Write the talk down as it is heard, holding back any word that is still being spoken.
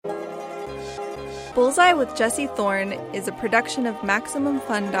Bullseye with Jesse Thorne is a production of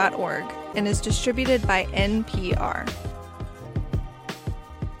MaximumFun.org and is distributed by NPR.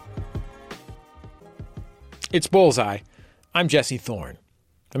 It's Bullseye. I'm Jesse Thorne.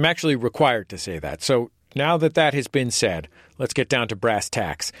 I'm actually required to say that. So now that that has been said, let's get down to brass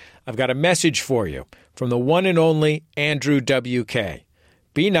tacks. I've got a message for you from the one and only Andrew W.K.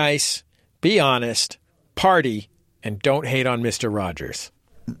 Be nice, be honest, party, and don't hate on Mr. Rogers.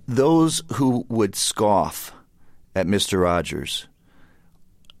 Those who would scoff at Mr. Rogers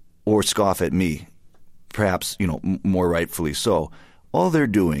or scoff at me, perhaps, more rightfully so, all they're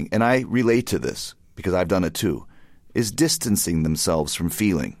doing, and I relate to this because I've done it too, is distancing themselves from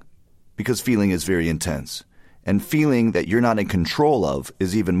feeling, because feeling is very intense. And feeling that you're not in control of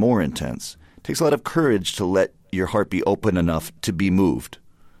is even more intense. It takes a lot of courage to let your heart be open enough to be moved,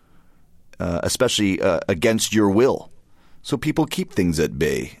 especially against your will. So people keep things at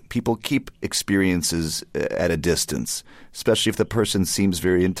bay. People keep experiences at a distance, especially if the person seems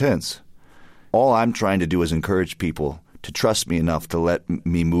very intense. All I'm trying to do is encourage people to trust me enough to let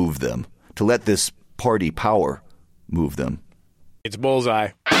me move them, to let this party power move them. It's Bullseye.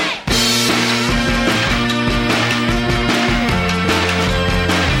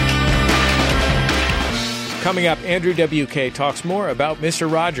 Coming up, Andrew W.K. talks more about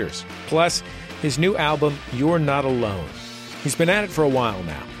Mr. Rogers, plus his new album, You're Not Alone. He's been at it for a while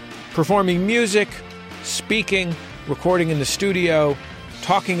now, performing music, speaking, recording in the studio,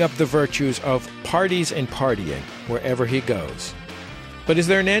 talking up the virtues of parties and partying wherever he goes. But is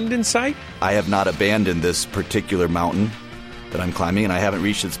there an end in sight? I have not abandoned this particular mountain that I'm climbing, and I haven't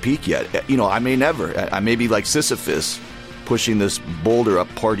reached its peak yet. I may never. I may be like Sisyphus, pushing this boulder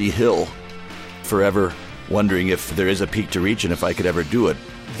up Party Hill, forever wondering if there is a peak to reach and if I could ever do it.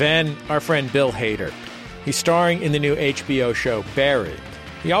 Then our friend Bill Hader. He's starring in the new HBO show Barry.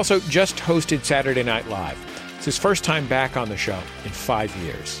 He also just hosted Saturday Night Live. It's his first time back on the show in 5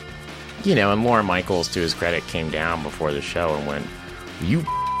 years. And Lorne Michaels, to his credit, came down before the show and went, "You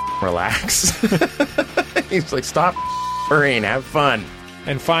relax." He's like, "Stop hurrying, have fun."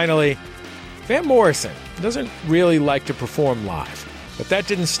 And finally, Van Morrison doesn't really like to perform live, but that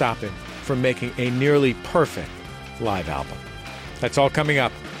didn't stop him from making a nearly perfect live album. That's all coming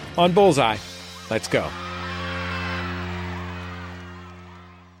up on Bullseye. Let's go.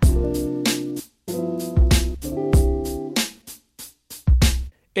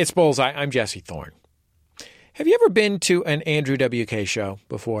 It's Bullseye. I'm Jesse Thorne. Have you ever been to an Andrew W.K. show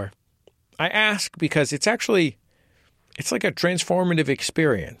before? I ask because it's like a transformative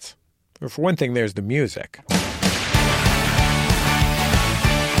experience. For one thing, there's the music.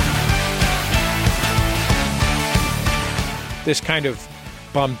 This kind of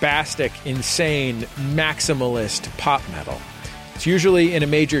bombastic, insane, maximalist pop metal. It's usually in a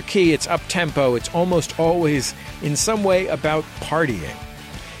major key, it's up-tempo, it's almost always in some way about partying.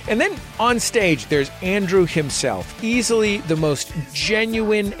 And then on stage, there's Andrew himself, easily the most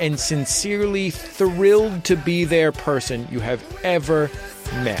genuine and sincerely thrilled to be there person you have ever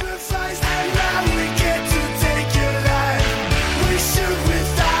met.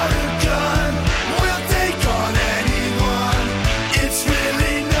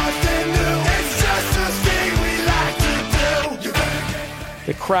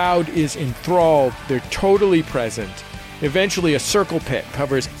 The crowd is enthralled, they're totally present. Eventually, a circle pit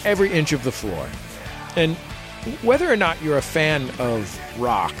covers every inch of the floor. And whether or not you're a fan of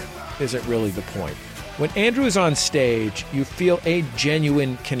rock isn't really the point. When Andrew is on stage, you feel a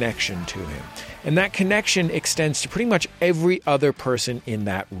genuine connection to him. And that connection extends to pretty much every other person in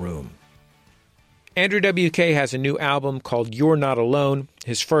that room. Andrew W.K. has a new album called You're Not Alone,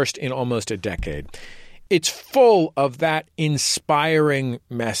 his first in almost a decade. It's full of that inspiring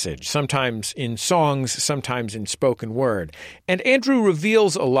message, sometimes in songs, sometimes in spoken word. And Andrew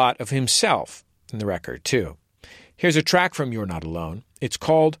reveals a lot of himself in the record, too. Here's a track from You're Not Alone. It's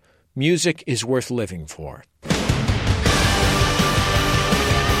called Music is Worth Living For.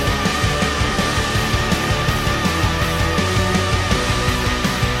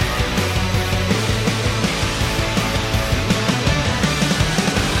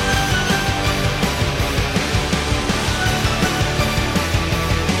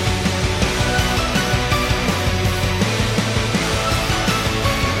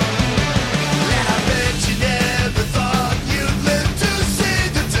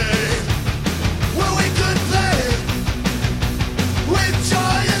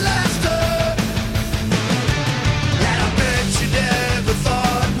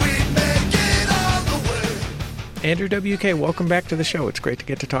 Andrew W.K., welcome back to the show. It's great to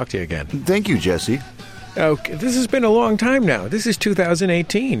get to talk to you again. Thank you, Jesse. Okay, this has been a long time now. This is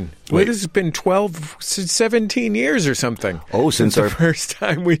 2018. Well, this has been 12, 17 years or something. Oh, since the first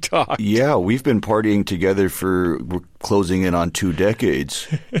time we talked. Yeah, we've been partying together we're closing in on 2 decades.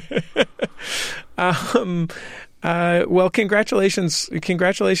 Well, congratulations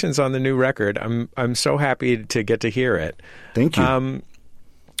on the new record. I'm so happy to get to hear it. Thank you.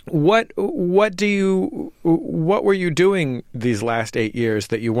 What were you doing these last 8 years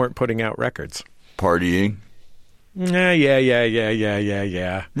that you weren't putting out records? Partying.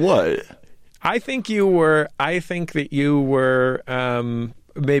 Yeah. What? I think that you were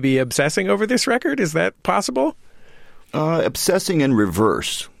maybe obsessing over this record. Is that possible? Obsessing in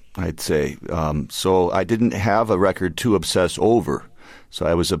reverse, I'd say. So I didn't have a record to obsess over. So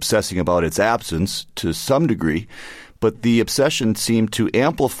I was obsessing about its absence to some degree, but the obsession seemed to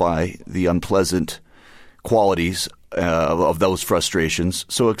amplify the unpleasant qualities of those frustrations.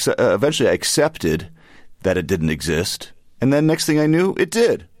 So eventually I accepted that it didn't exist. And then next thing I knew, it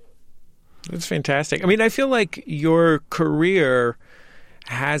did. That's fantastic. I mean, I feel like your career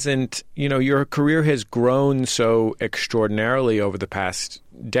has grown so extraordinarily over the past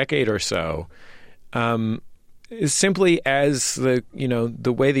decade or so. Simply as the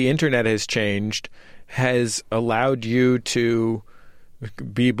way the internet has changed has allowed you to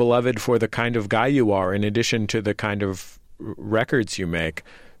be beloved for the kind of guy you are, in addition to the kind of records you make.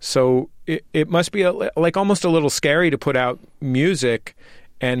 So it must be like almost a little scary to put out music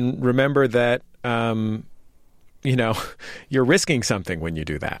and remember that you're risking something when you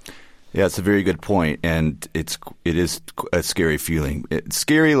do that. Yeah, it's a very good point, and it is a scary feeling. It's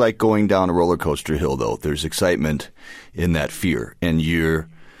scary like going down a roller coaster hill, though. There's excitement in that fear, and you're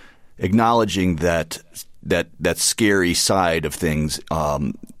acknowledging that scary side of things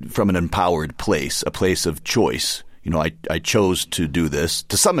from an empowered place, a place of choice. I chose to do this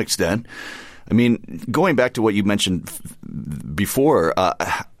to some extent. I mean, going back to what you mentioned before,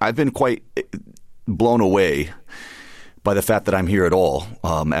 I've been quite blown away by the fact that I'm here at all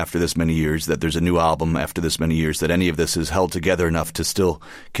after this many years, that there's a new album after this many years, that any of this is held together enough to still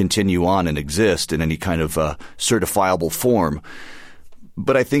continue on and exist in any kind of certifiable form.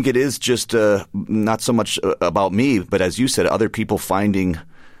 But I think it is just not so much about me, but as you said, other people finding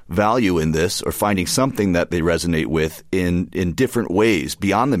value in this or finding something that they resonate with in different ways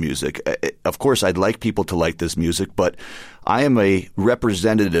beyond the music. Of course, I'd like people to like this music, but I am a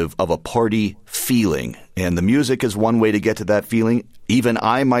representative of a party feeling, and the music is one way to get to that feeling. Even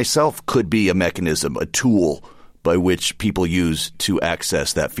I myself could be a mechanism, a tool by which people use to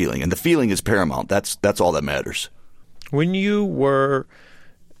access that feeling. And the feeling is paramount. That's all that matters. When you were,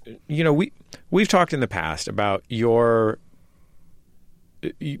 we've talked in the past about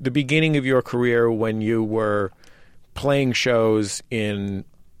the beginning of your career when you were playing shows in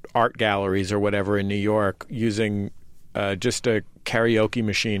art galleries or whatever in New York using just a karaoke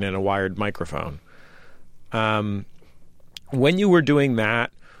machine and a wired microphone. When you were doing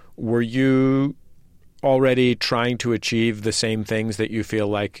that, were you already trying to achieve the same things that you feel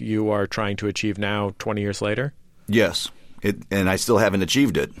like you are trying to achieve now 20 years later? Yes, and I still haven't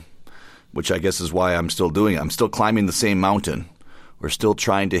achieved it, which I guess is why I'm still doing it. I'm still climbing the same mountain. We're still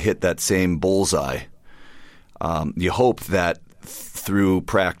trying to hit that same bullseye. You hope that through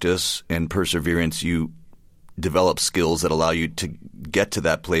practice and perseverance, you develop skills that allow you to get to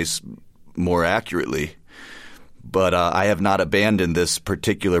that place more accurately. But I have not abandoned this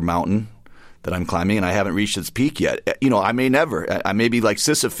particular mountain that I'm climbing, and I haven't reached its peak yet. I may never. I may be like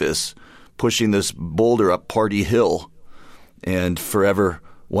Sisyphus pushing this boulder up Party Hill and forever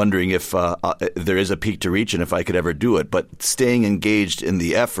wondering if there is a peak to reach and if I could ever do it. But staying engaged in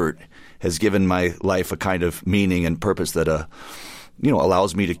the effort has given my life a kind of meaning and purpose that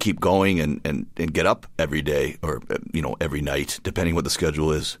allows me to keep going and get up every day or every night, depending what the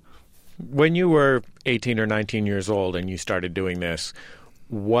schedule is. When you were 18 or 19 years old and you started doing this,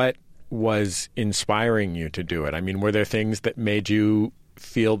 what was inspiring you to do it? I mean, were there things that made you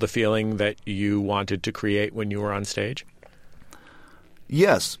feel the feeling that you wanted to create when you were on stage?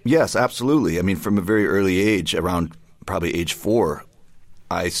 Yes, absolutely. I mean, from a very early age, around probably age 4,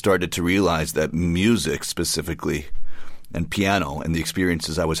 I started to realize that music specifically and piano and the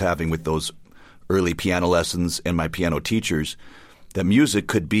experiences I was having with those early piano lessons and my piano teachers, that music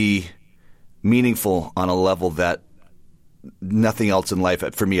could be meaningful on a level that nothing else in life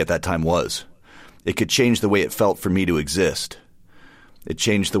for me at that time was. It could change the way it felt for me to exist. It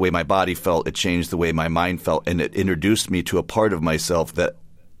changed the way my body felt. It changed the way my mind felt. And it introduced me to a part of myself that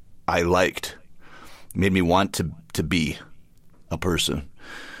I liked. It made me want to be a person.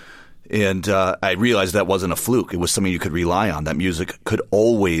 And I realized that wasn't a fluke. It was something you could rely on, that music could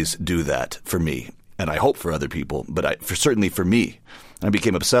always do that for me. and I hope for other people, but certainly for me. I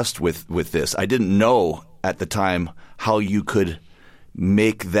became obsessed with this. I didn't know at the time how you could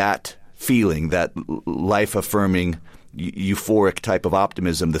make that feeling, that life-affirming, euphoric type of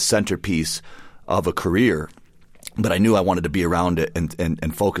optimism, the centerpiece of a career. But I knew I wanted to be around it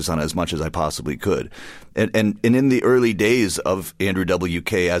and focus on it as much as I possibly could. And in the early days of Andrew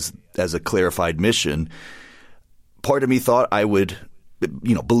W.K. as a clarified mission, part of me thought I would,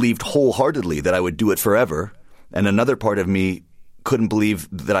 believed wholeheartedly that I would do it forever. And another part of me couldn't believe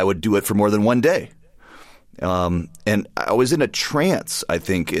that I would do it for more than one day. And I was in a trance, I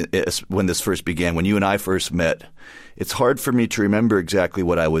think, when this first began, when you and I first met. It's hard for me to remember exactly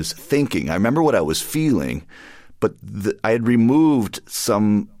what I was thinking. I remember what I was feeling, but I had removed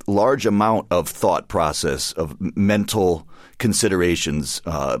some large amount of thought process, of mental considerations.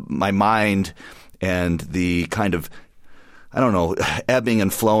 My mind and the kind of, ebbing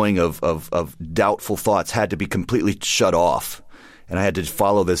and flowing of doubtful thoughts had to be completely shut off. And I had to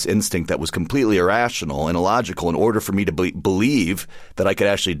follow this instinct that was completely irrational and illogical. In order for me to believe that I could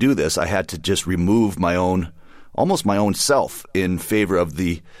actually do this, I had to just remove almost my own self in favor of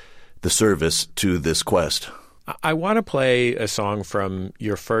the service to this quest. I want to play a song from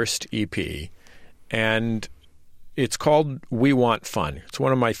your first EP, and it's called We Want Fun. It's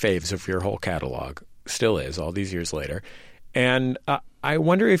one of my faves of your whole catalog. Still is, all these years later. And I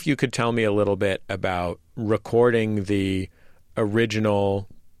wonder if you could tell me a little bit about recording the original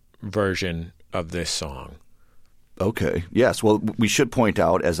version of this song. Okay. Yes. Well, we should point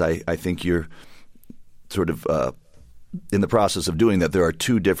out, as I think you're sort of in the process of doing that, there are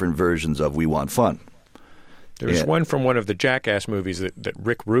two different versions of We Want Fun. There's one from one of the Jackass movies that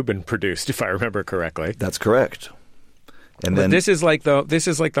Rick Rubin produced, if I remember correctly. That's correct. And but then this is like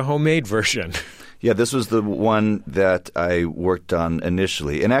the homemade version. Yeah, this was the one that I worked on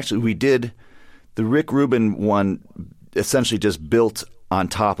initially. And actually we did the Rick Rubin one essentially just built on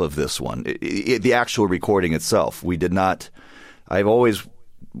top of this one. The actual recording itself, we did not – I've always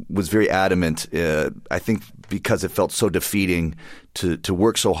was very adamant, I think because it felt so defeating to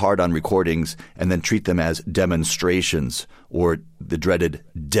work so hard on recordings and then treat them as demonstrations or the dreaded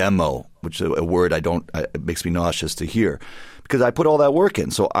demo, which is a word it makes me nauseous to hear. Because I put all that work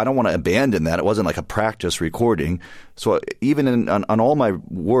in, so I don't want to abandon that. It wasn't like a practice recording. So even on all my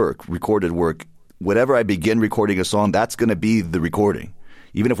work, recorded work, whenever I begin recording a song, that's going to be the recording.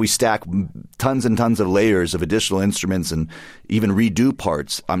 Even if we stack tons and tons of layers of additional instruments and even redo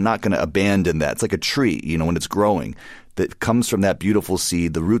parts, I'm not going to abandon that. It's like a tree, when it's growing, that comes from that beautiful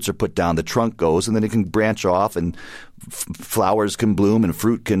seed. The roots are put down, the trunk goes, and then it can branch off, and flowers can bloom, and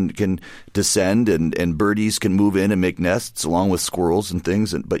fruit can descend, and birdies can move in and make nests along with squirrels and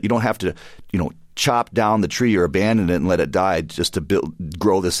things. But you don't have to, chop down the tree or abandon it and let it die just to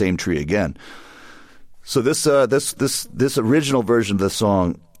grow the same tree again. So this original version of the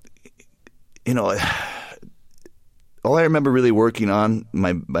song, all I remember really working on,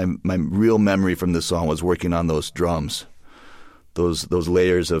 my real memory from this song was working on those drums, those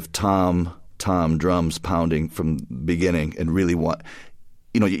layers of tom drums pounding from the beginning, and really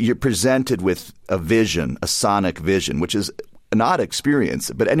you're presented with a vision, a sonic vision, which is an odd experience,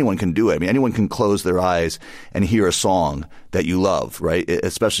 but anyone can do it. I mean, anyone can close their eyes and hear a song that you love, right?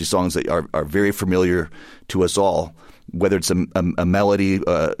 Especially songs that are very familiar to us all, whether it's a melody,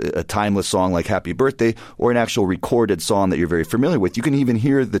 a timeless song like Happy Birthday, or an actual recorded song that you're very familiar with. You can even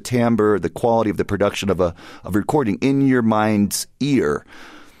hear the timbre, the quality of the production of a recording in your mind's ear.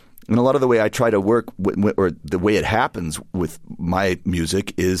 And a lot of the way I try to work, or the way it happens with my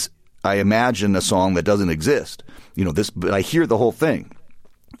music, is I imagine a song that doesn't exist. But I hear the whole thing.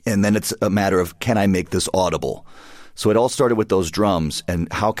 And then it's a matter of, can I make this audible? So it all started with those drums,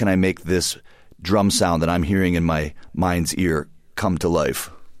 and how can I make this drum sound that I'm hearing in my mind's ear come to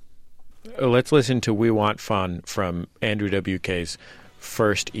life? Let's listen to We Want Fun from Andrew W.K's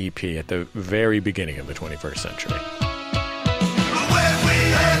first EP at the very beginning of the 21st century.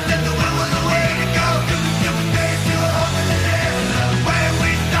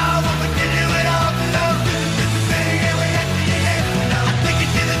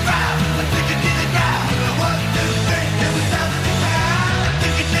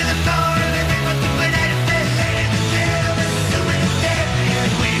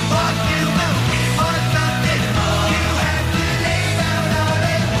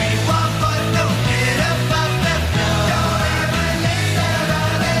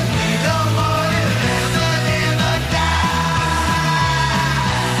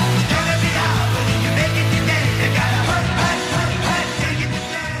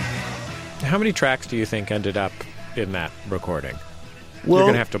 How many tracks do you think ended up in that recording? You're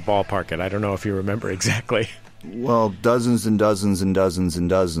going to have to ballpark it. I don't know if you remember exactly. Well, dozens and dozens and dozens and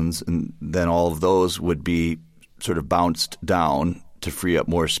dozens, and then all of those would be sort of bounced down to free up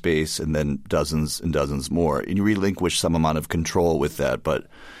more space, and then dozens and dozens more. And you relinquish some amount of control with that, but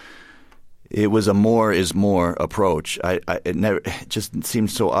it was a more is more approach. It just seemed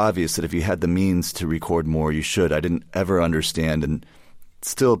so obvious that if you had the means to record more, you should. I didn't ever understand, and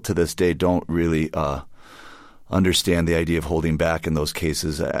still to this day don't really understand the idea of holding back in those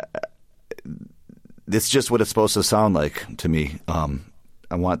cases. It's just what it's supposed to sound like to me.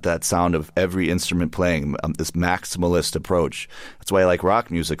 I want that sound of every instrument playing, this maximalist approach. That's why I like rock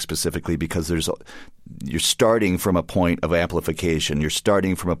music specifically, because you're starting from a point of amplification. You're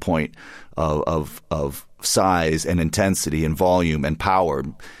starting from a point of size and intensity and volume and power.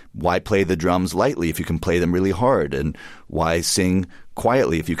 Why play the drums lightly if you can play them really hard? And why sing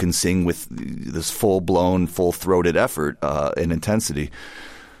quietly if you can sing with this full-blown, full-throated effort and intensity?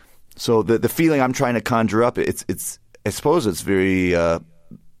 So the feeling I'm trying to conjure up, it's I suppose it's very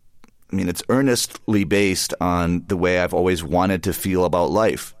it's earnestly based on the way I've always wanted to feel about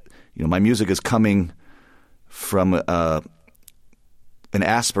life. My music is coming from an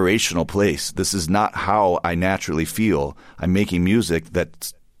aspirational place. This is not how I naturally feel. I'm making music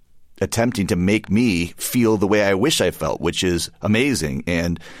that's attempting to make me feel the way I wish I felt, which is amazing,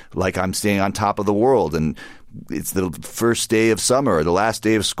 and like I'm staying on top of the world, and it's the first day of summer or the last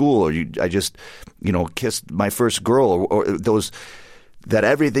day of school, or I just kissed my first girl, or those, that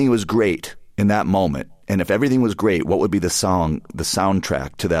everything was great in that moment. And if everything was great, what would be the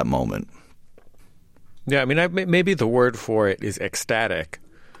soundtrack to that moment? Yeah, maybe the word for it is ecstatic.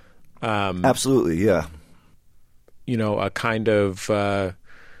 Absolutely, yeah. A kind of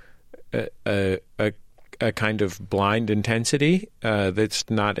a kind of blind intensity that's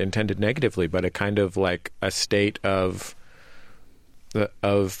not intended negatively, but a kind of like a state of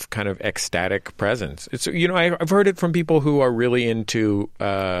kind of ecstatic presence. It's I've heard it from people who are really into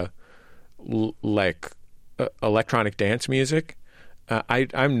electronic dance music.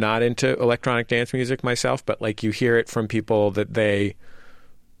 I'm not into electronic dance music myself, but like you hear it from people that they,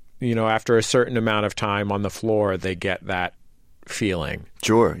 after a certain amount of time on the floor, they get that feeling.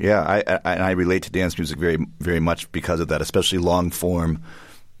 Sure, yeah. I relate to dance music very, very much because of that, especially long-form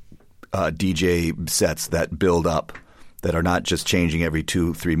DJ sets that build up, that are not just changing every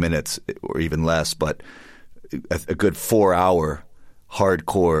 2-3 minutes or even less, but a good 4-hour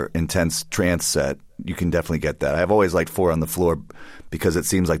hardcore, intense trance set. You can definitely get that. I've always liked Four on the Floor because it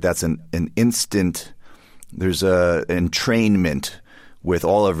seems like that's an instant – there's an entrainment with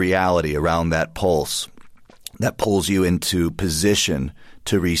all of reality around that pulse that pulls you into position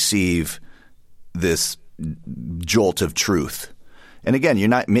to receive this jolt of truth. And again, you're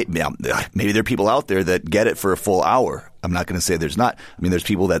not maybe there are people out there that get it for a full hour. I'm not going to say there's not. There's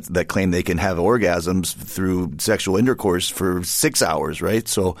people that claim they can have orgasms through sexual intercourse for 6 hours, right?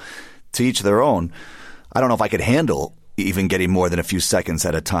 So to each their own. I don't know if I could handle even getting more than a few seconds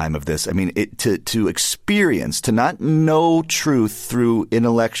at a time of this. To experience, to not know truth through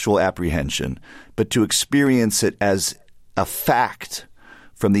intellectual apprehension, but to experience it as a fact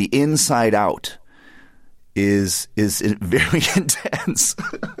from the inside out is very intense.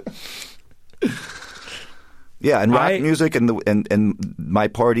 Yeah, and rock music and my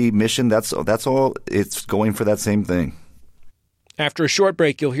party mission, that's all. It's going for that same thing. After a short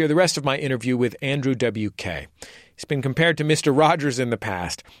break, you'll hear the rest of my interview with Andrew W.K. He's been compared to Mr. Rogers in the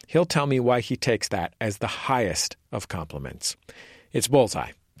past. He'll tell me why he takes that as the highest of compliments. It's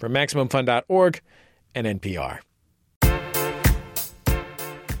Bullseye from MaximumFun.org and NPR.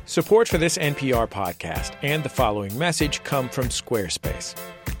 Support for this NPR podcast and the following message come from Squarespace.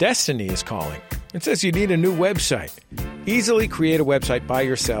 Destiny is calling. It says you need a new website. Easily create a website by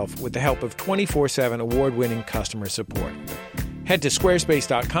yourself with the help of 24/7 award-winning customer support. Head to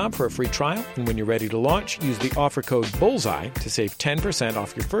squarespace.com for a free trial, and when you're ready to launch, use the offer code BULLSEYE to save 10%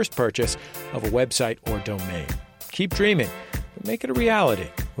 off your first purchase of a website or domain. Keep dreaming, but make it a reality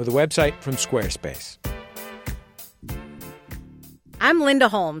with a website from Squarespace. I'm Linda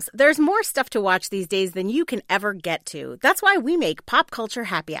Holmes. There's more stuff to watch these days than you can ever get to. That's why we make Pop Culture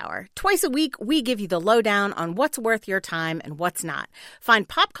Happy Hour. Twice a week, we give you the lowdown on what's worth your time and what's not. Find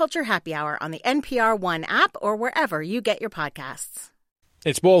Pop Culture Happy Hour on the NPR One app or wherever you get your podcasts.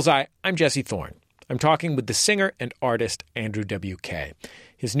 It's Bullseye. I'm Jesse Thorne. I'm talking with the singer and artist Andrew W.K.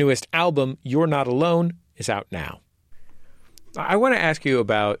 His newest album, You're Not Alone, is out now. I want to ask you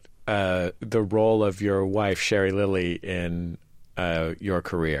about the role of your wife, Sherry Lilly, in your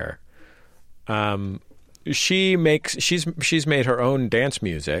career. She's made her own dance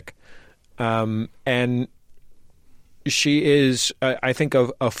music, and she is, I think,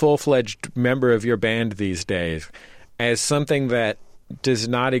 a full-fledged member of your band these days as something that does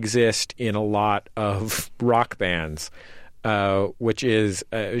not exist in a lot of rock bands, which is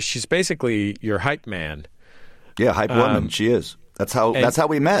she's basically your hype man. Yeah, hype woman. She is. That's how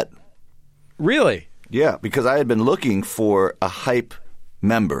we met. Really? Yeah, because I had been looking for a hype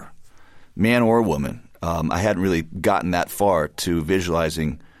member, man or woman. I hadn't really gotten that far to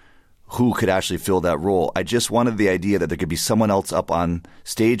visualizing who could actually fill that role. I just wanted the idea that there could be someone else up on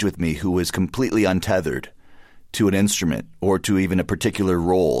stage with me who was completely untethered to an instrument or to even a particular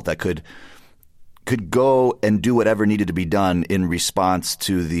role that could go and do whatever needed to be done in response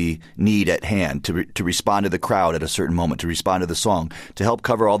to the need at hand, to respond to the crowd at a certain moment, to respond to the song, to help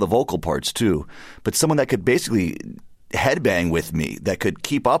cover all the vocal parts too. But someone that could basically headbang with me, that could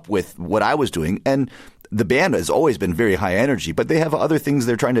keep up with what I was doing. And the band has always been very high energy, but they have other things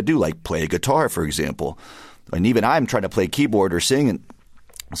they're trying to do, like play a guitar, for example. And even I'm trying to play keyboard or sing.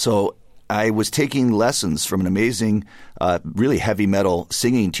 So I was taking lessons from an amazing, really heavy metal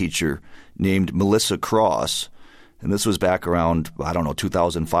singing teacher named Melissa Cross. And this was back around,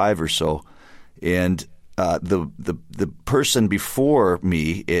 2005 or so. And the person before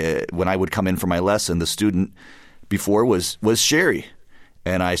me, when I would come in for my lesson, the student before was Sherry.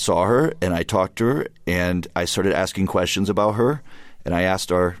 And I saw her, and I talked to her, and I started asking questions about her. And I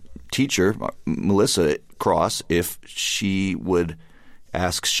asked our teacher, Melissa Cross, if she would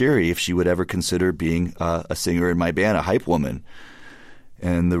ask Sherry if she would ever consider being a singer in my band, a hype woman.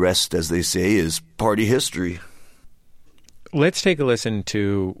 And the rest, as they say, is party history. Let's take a listen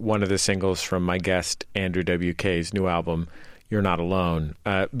to one of the singles from my guest, Andrew W.K's new album, You're Not Alone.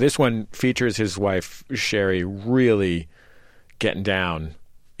 This one features his wife, Sherry, really getting down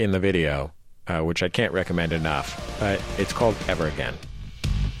in the video, which I can't recommend enough. It's called Ever Again.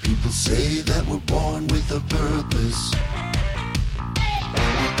 People say that we're born with a purpose,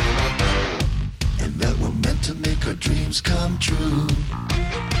 and that we're meant to make our dreams come true.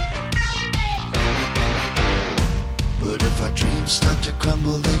 But if our dreams start to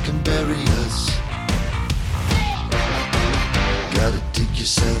crumble, they can bury us. Gotta dig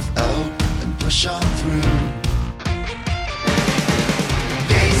yourself out and push on through.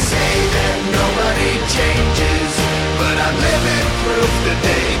 They say that nobody changes, but I'm living proof that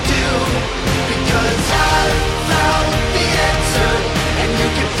they do. Because I've found the answer, and you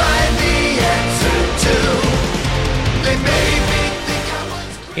can find the answer too. They made me think I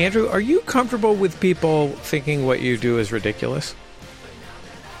was... Andrew, are you comfortable with people thinking what you do is ridiculous?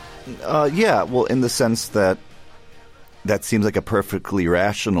 Yeah, well, in the sense that seems like a perfectly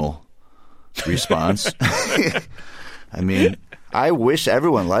rational response. I mean, I wish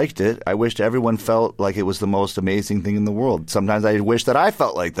everyone liked it. I wished everyone felt like it was the most amazing thing in the world. Sometimes I wish that I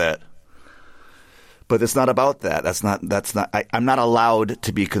felt like that. But it's not about that. I'm not allowed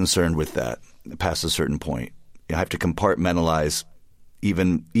to be concerned with that past a certain point. I have to compartmentalize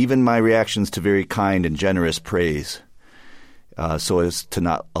even my reactions to very kind and generous praise, so as to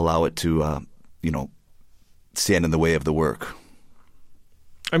not allow it to, stand in the way of the work.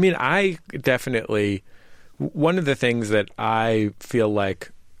 I mean, I definitely... One of the things that I feel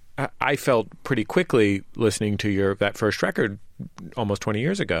like I felt pretty quickly listening to that first record almost 20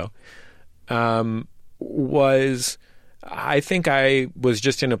 years ago was I think I was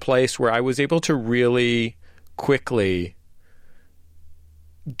just in a place where I was able to really quickly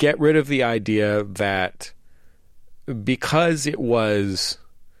get rid of the idea that because it was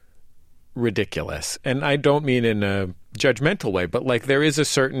ridiculous, and I don't mean in a judgmental way, but like there is a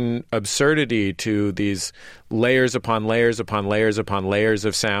certain absurdity to these layers upon layers upon layers upon layers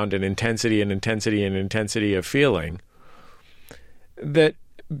of sound and intensity and intensity and intensity of feeling, that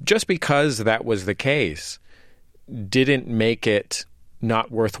just because that was the case didn't make it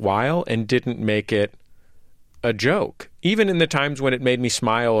not worthwhile and didn't make it a joke. Even in the times when it made me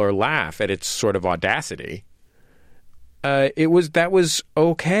smile or laugh at its sort of audacity, that was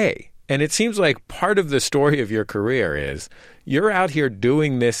okay. And it seems like part of the story of your career is you're out here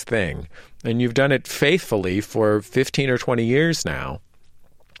doing this thing, and you've done it faithfully for 15 or 20 years now.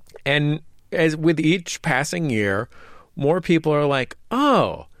 And as with each passing year, more people are like,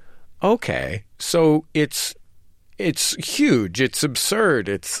 oh, okay, so it's huge, it's absurd,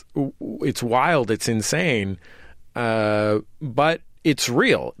 it's wild, it's insane, but it's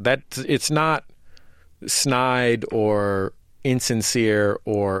real. That it's not snide or insincere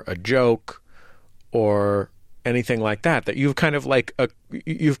or a joke or anything like that. That you've kind of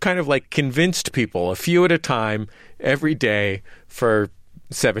like convinced people a few at a time every day for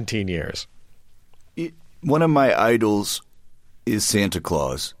 17 years. One of my idols is Santa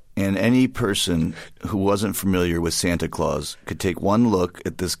Claus, And any person who wasn't familiar with Santa Claus could take one look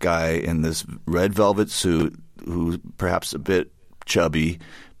at this guy in this red velvet suit, who's perhaps a bit chubby,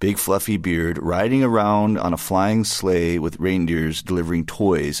 big fluffy beard, riding around on a flying sleigh with reindeers delivering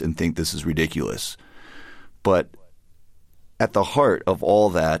toys, and think this is ridiculous. But at the heart of all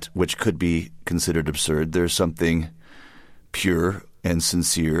that, which could be considered absurd, there's something pure and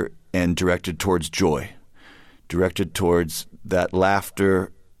sincere and directed towards joy, directed towards that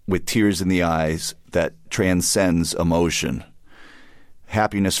laughter with tears in the eyes that transcends emotion,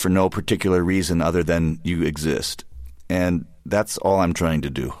 happiness for no particular reason other than you exist. And that's all I'm trying to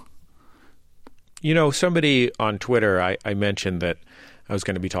do. You know, somebody on Twitter, I mentioned that I was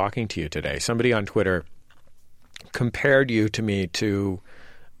going to be talking to you today. Somebody on Twitter compared you to me to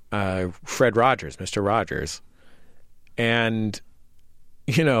Fred Rogers, Mr. Rogers. And,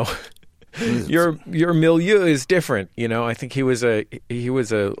 you know, your milieu is different. You know, I think he was a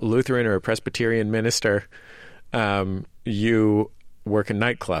Lutheran or a Presbyterian minister. You work in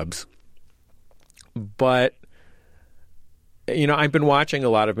nightclubs. But, you know, I've been watching a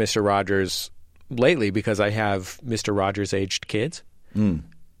lot of Mr. Rogers lately because I have Mr. Rogers-aged kids.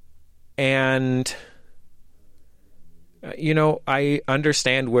 And, you know, I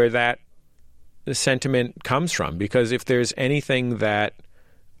understand where that sentiment comes from, because if there's anything that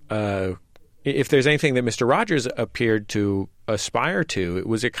Mr. Rogers appeared to aspire to, it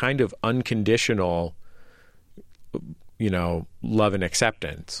was a kind of unconditional, you know, love and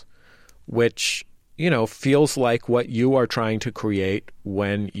acceptance, which, you know, feels like what you are trying to create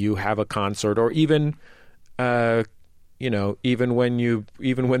when you have a concert, or even, you know, even when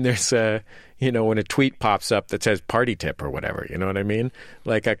there's a, you know, when a tweet pops up that says party tip or whatever, you know what I mean?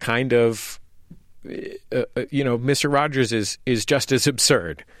 Like a kind of, you know, Mr. Rogers is just as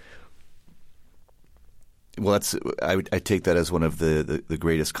absurd. Well, I take that as one of the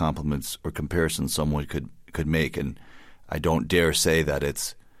greatest compliments or comparisons someone could make, and I don't dare say that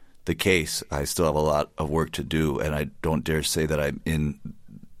it's the case. I still have a lot of work to do, and I don't dare say that I'm in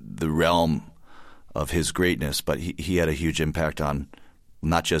the realm of his greatness, but he had a huge impact on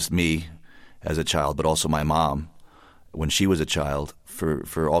not just me as a child, but also my mom when she was a child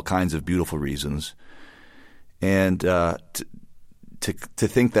for all kinds of beautiful reasons. And to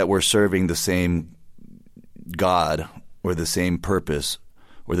think that we're serving the same God or the same purpose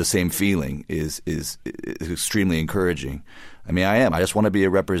or the same feeling is extremely encouraging. I mean, I am. I just want to be a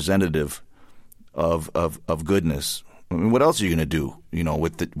representative of goodness. I mean, what else are you going to do, you know,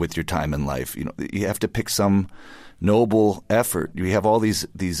 with your time in life? You know, you have to pick some noble effort. You have all these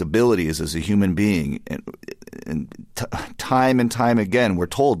abilities as a human being, and time and time again, we're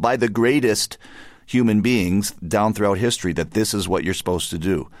told by the greatest human beings down throughout history that this is what you're supposed to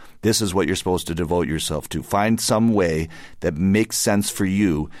do. This is what you're supposed to devote yourself to. Find some way that makes sense for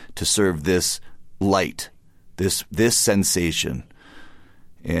you to serve this light, this sensation.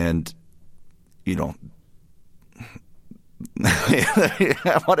 And, you know,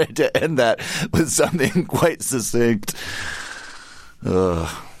 I wanted to end that with something quite succinct.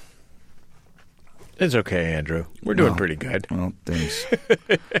 It's okay, Andrew. We're doing pretty good. Well, thanks.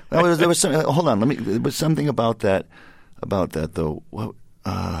 There was something. Hold on. There was something about that though.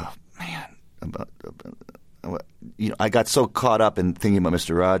 Man, about you know, I got so caught up in thinking about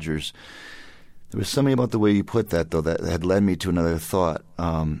Mr. Rogers. There was something about the way you put that though that had led me to another thought.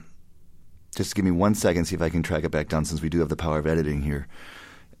 Just give me 1 second, see if I can track it back down, since we do have the power of editing here.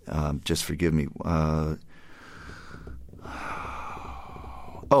 Just forgive me.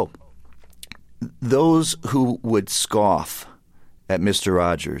 Those who would scoff at Mr.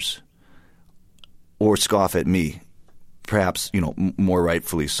 Rogers or scoff at me, perhaps, you know, more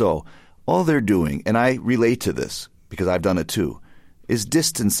rightfully so, all they're doing, and I relate to this because I've done it too, is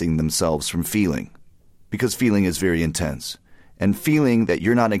distancing themselves from feeling, because feeling is very intense. And feeling that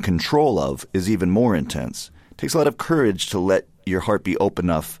you're not in control of is even more intense. It takes a lot of courage to let your heart be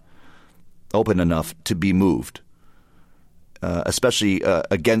open enough to be moved, especially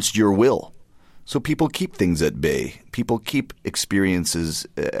against your will. So people keep things at bay. People keep experiences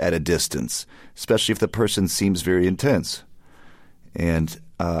at a distance, especially if the person seems very intense. And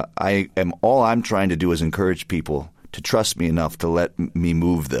all I'm trying to do is encourage people to trust me enough to let me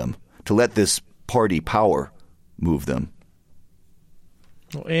move them, to let this party power move them.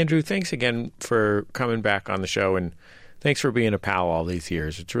 Well, Andrew, thanks again for coming back on the show, and thanks for being a pal all these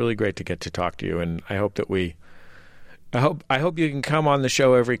years. It's really great to get to talk to you, and I hope that I hope you can come on the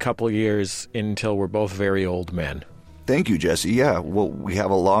show every couple of years until we're both very old men. Thank you, Jesse. Yeah, well, we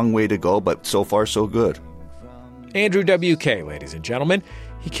have a long way to go, but so far so good. Andrew W.K., ladies and gentlemen.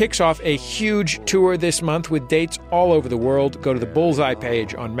 He kicks off a huge tour this month with dates all over the world. Go to the Bullseye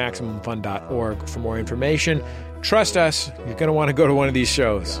page on MaximumFun.org for more information. Trust us, you're going to want to go to one of these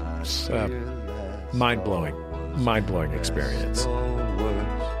shows. It's a mind-blowing experience.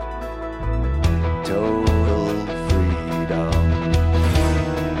 Total freedom.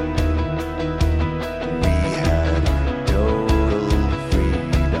 We had total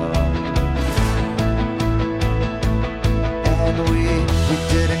freedom. And we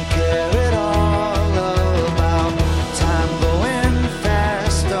didn't care at all about time going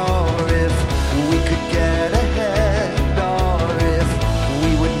fast, or if we could get ahead, or if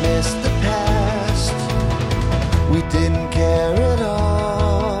we would miss the past. We didn't care at all.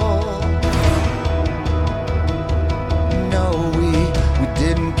 No, we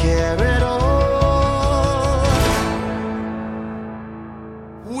didn't care at all.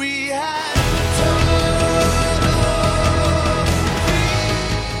 We had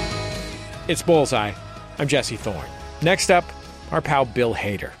It's Bullseye. I'm Jesse Thorne. Next up, our pal Bill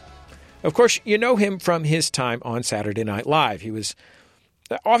Hader. Of course, you know him from his time on Saturday Night Live. He was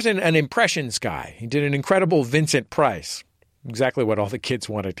often an impressions guy. He did an incredible Vincent Price. Exactly what all the kids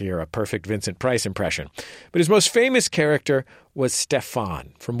wanted to hear, a perfect Vincent Price impression. But his most famous character was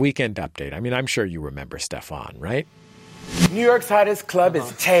Stefon from Weekend Update. I mean, I'm sure you remember Stefon, right? New York's hottest club is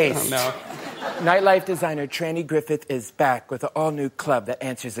Taste. Nightlife designer Tranny Griffith is back with an all-new club that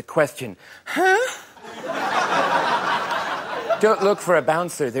answers the question, huh? Don't look for a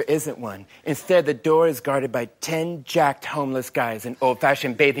bouncer, there isn't one. Instead, the door is guarded by 10 jacked homeless guys in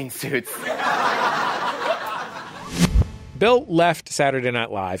old-fashioned bathing suits. Bill left Saturday Night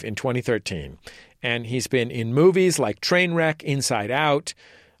Live in 2013, and he's been in movies like Trainwreck, Inside Out,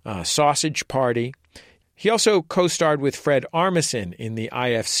 Sausage Party. He also co-starred with Fred Armisen in the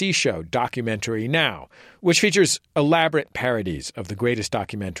IFC show Documentary Now, which features elaborate parodies of the greatest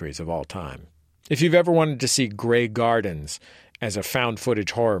documentaries of all time. If you've ever wanted to see Grey Gardens as a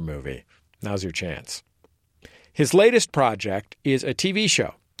found-footage horror movie, now's your chance. His latest project is a TV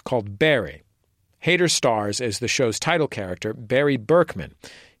show called Barry. Hader stars as the show's title character, Barry Berkman.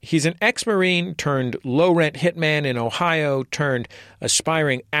 He's an ex-Marine turned low-rent hitman in Ohio turned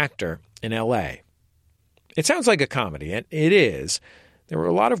aspiring actor in L.A. It sounds like a comedy, and it is. There were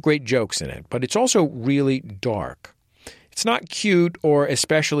a lot of great jokes in it, but it's also really dark. It's not cute or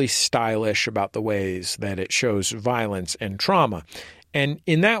especially stylish about the ways that it shows violence and trauma. And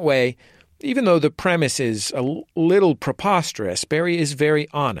in that way, even though the premise is a little preposterous, Barry is very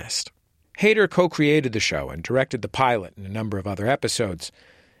honest. Hader co-created the show and directed the pilot and a number of other episodes.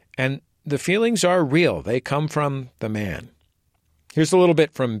 And the feelings are real. They come from the man. Here's a little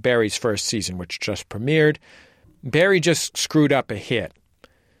bit from Barry's first season, which just premiered. Barry just screwed up a hit.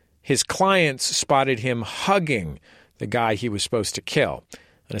 His clients spotted him hugging the guy he was supposed to kill,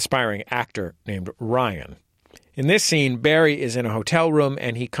 an aspiring actor named Ryan. In this scene, Barry is in a hotel room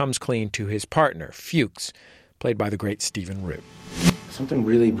and he comes clean to his partner, Fuchs, played by the great Stephen Root. Something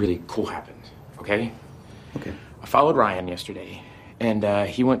really, really cool happened, okay? Okay. I followed Ryan yesterday, and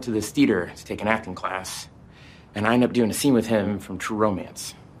he went to this theater to take an acting class, and I ended up doing a scene with him from True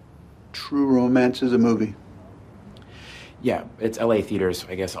Romance. True Romance is a movie. Yeah, it's LA theater, so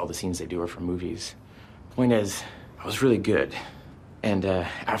I guess all the scenes they do are from movies. Point is, I was really good, and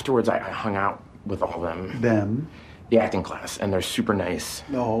afterwards I hung out with all of them. Them? The acting class, and they're super nice.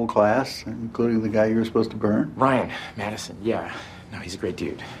 The whole class, including the guy you were supposed to burn? Ryan Madison, yeah. No, he's a great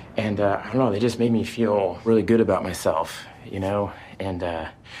dude. And I don't know, they just made me feel really good about myself, you know? And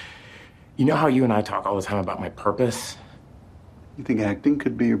you know how you and I talk all the time about my purpose? You think acting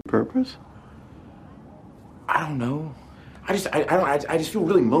could be your purpose? I don't know. I just feel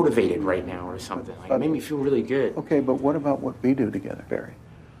really motivated right now or something. Like, it made me feel really good. Okay, but what about what we do together, Barry?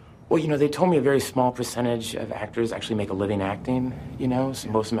 Well, you know, they told me a very small percentage of actors actually make a living acting, you know, so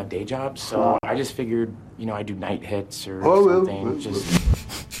most of them have day jobs. So I just figured, you know, I'd do night hits or something.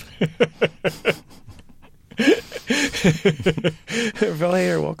 Bill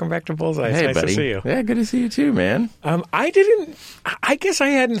Hader, welcome back to Bullseye. Hey, nice buddy. to see you. Yeah, good to see you too, man. I guess I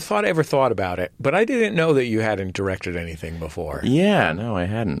hadn't ever thought about it, but I didn't know that you hadn't directed anything before. Yeah, no, I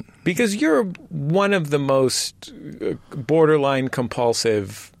hadn't. Because you're one of the most borderline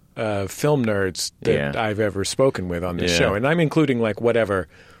compulsive film nerds that I've ever spoken with on this show. And I'm including like whatever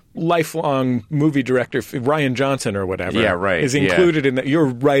lifelong movie director, Ryan Johnson or whatever, is included in that. You're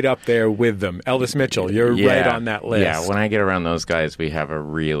right up there with them. Elvis Mitchell, you're right on that list. Yeah, when I get around those guys, we have a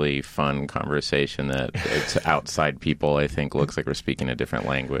really fun conversation that it's outside people, I think, looks like we're speaking a different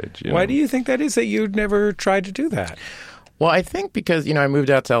language. Why do you think that is that you'd never tried to do that? Well, I think because, I moved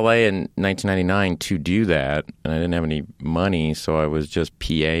out to L.A. in 1999 to do that, and I didn't have any money, so I was just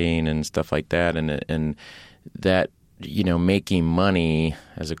PAing and stuff like that, and that, making money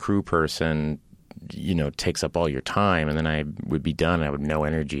as a crew person, takes up all your time, and then I would be done. I would have no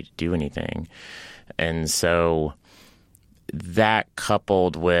energy to do anything. And so that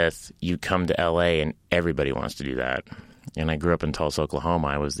coupled with you come to L.A. and everybody wants to do that. And I grew up in Tulsa, Oklahoma.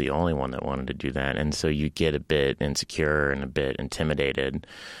 I was the only one that wanted to do that. And so you get a bit insecure and a bit intimidated.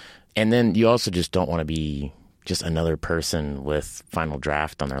 And then you also just don't want to be just another person with Final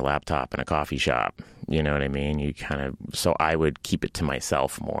Draft on their laptop in a coffee shop. You know what I mean? So I would keep it to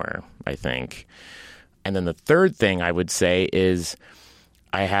myself more, I think. And then the third thing I would say is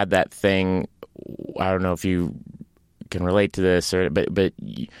I had that thing, I don't know if you can relate to this, but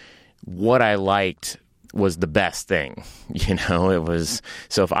what I liked was the best thing. It was,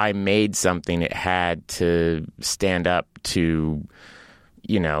 so if I made something, it had to stand up to,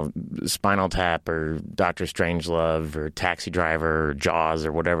 Spinal Tap or Dr. Strangelove or Taxi Driver or Jaws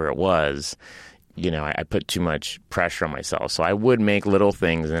or whatever it was. I put too much pressure on myself. So I would make little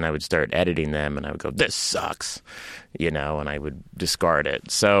things and I would start editing them and I would go, this sucks, and I would discard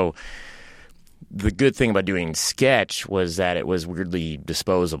it. So the good thing about doing sketch was that it was weirdly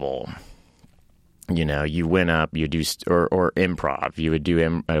disposable. You went up, you do, or improv. You would do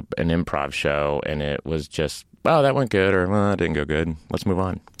an improv show, and it was just, oh, that went good, or well, that didn't go good. Let's move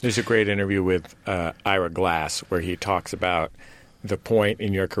on. There's a great interview with Ira Glass where he talks about the point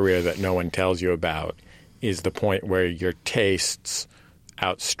in your career that no one tells you about is the point where your tastes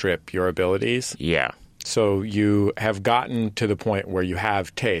outstrip your abilities. Yeah. So you have gotten to the point where you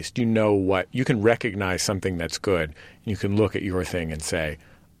have taste. You can recognize something that's good. You can look at your thing and say,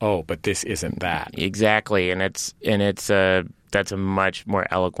 oh, but this isn't that. Exactly, and that's a much more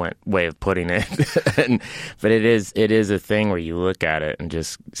eloquent way of putting it. But it is a thing where you look at it and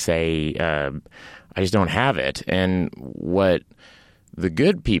just say, I just don't have it. And what the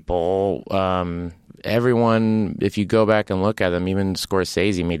good people, everyone, if you go back and look at them, even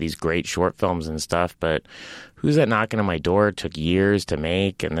Scorsese made these great short films and stuff, but Who's That Knocking on My Door? It took years to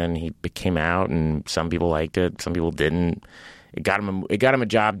make, and then he came out, and some people liked it, some people didn't. It got him a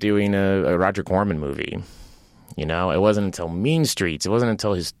job doing a Roger Corman movie. It wasn't until Mean Streets, it wasn't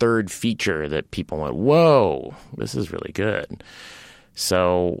until his third feature that people went, whoa, this is really good.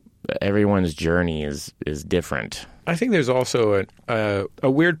 So everyone's journey is different. I think there's also a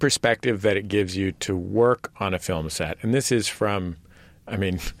weird perspective that it gives you to work on a film set. And this is from,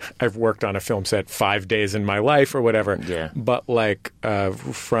 I've worked on a film set 5 days in my life or whatever. Yeah. But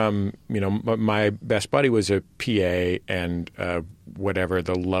from, my best buddy was a PA and whatever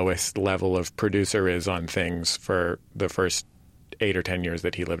the lowest level of producer is on things for the first 8 or 10 years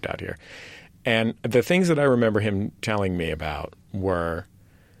that he lived out here. And the things that I remember him telling me about were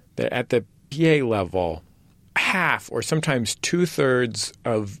that at the PA level, half or sometimes 2/3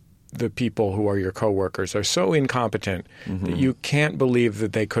 of the people who are your coworkers are so incompetent that you can't believe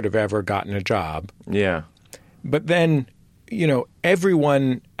that they could have ever gotten a job. Yeah. But then,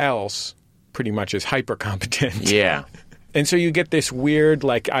 everyone else pretty much is hyper competent. Yeah. And so you get this weird,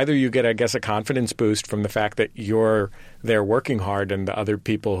 either you get, I guess, a confidence boost from the fact that you're there working hard and the other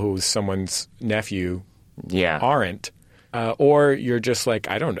people who's someone's nephew aren't, or you're just how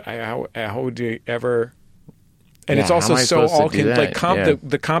do you ever... And it's also so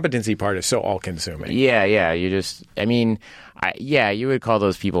the competency part is so all-consuming. Yeah. You just, you would call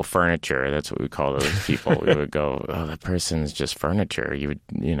those people furniture. That's what we call those people. We would go, oh, that person's just furniture. You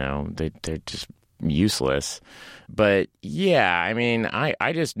would, they're just useless. But yeah,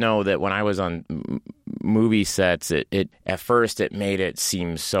 I just know that when I was on movie sets, it at first it made it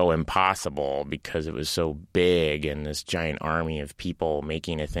seem so impossible because it was so big and this giant army of people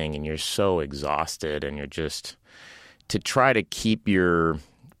making a thing, and you're so exhausted, and you're just, to try to keep your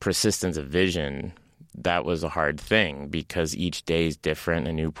persistence of vision, that was a hard thing because each day is different,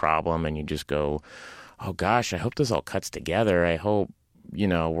 a new problem, and you just go, oh gosh, I hope this all cuts together. I hope,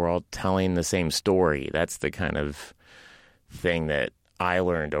 we're all telling the same story. That's the kind of thing that I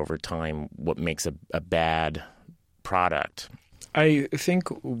learned over time, what makes a bad product. I think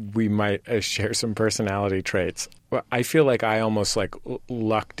we might share some personality traits. I feel like I almost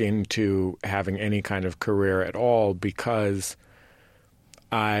lucked into having any kind of career at all because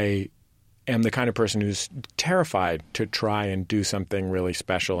I am the kind of person who's terrified to try and do something really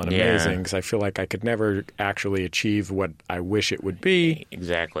special and amazing because I feel like I could never actually achieve what I wish it would be.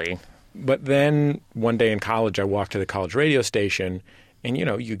 Exactly. But then one day in college, I walked to the college radio station, and,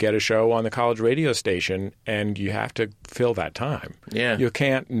 you get a show on the college radio station, and you have to fill that time. Yeah. You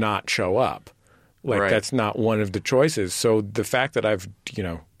can't not show up. Like, Right. that's not one of the choices. So the fact that I've,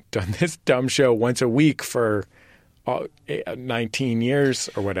 done this dumb show once a week for 19 years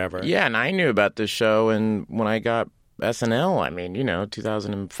or whatever. Yeah, and I knew about this show, and when I got SNL, I mean,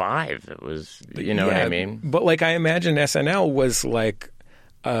 2005, it was, what I mean? But, like, I imagine SNL was, like,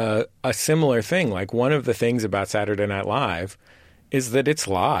 a similar thing. Like, one of the things about Saturday Night Live is that it's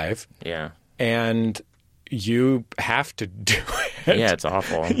live. Yeah. And you have to do it. Yeah, it's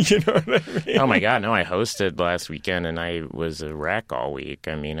awful. You know what I mean? Oh, my God. No, I hosted last weekend, and I was a wreck all week.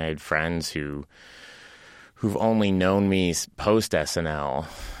 I mean, I had friends who've only known me post-SNL,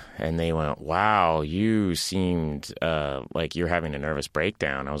 and they went, wow, you seemed like you're having a nervous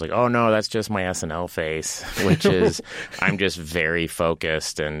breakdown. I was like, oh, no, that's just my SNL face, which is I'm just very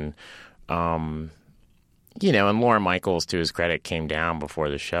focused. And, and Lorne Michaels, to his credit, came down before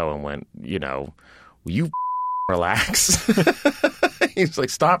the show and went, will you relax? He's like,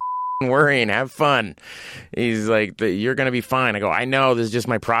 stop worrying, have fun. He's like, you're going to be fine. I go, I know, this is just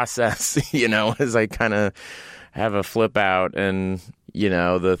my process, as I kind of have a flip out. And,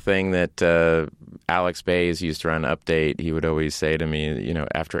 the thing that Alex Bays used to run Update, he would always say to me,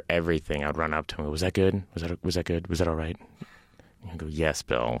 after everything, I'd run up to him, was that good? Was that good? Was that all right? He'd go, yes,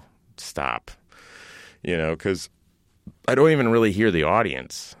 Bill, stop. Because I don't even really hear the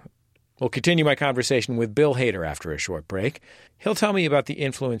audience. We'll continue my conversation with Bill Hader after a short break. He'll tell me about the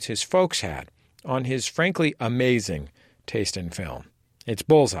influence his folks had on his frankly amazing taste in film. It's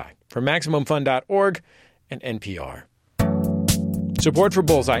Bullseye from MaximumFun.org and NPR. Support for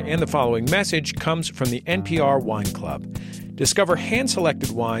Bullseye and the following message comes from the NPR Wine Club. Discover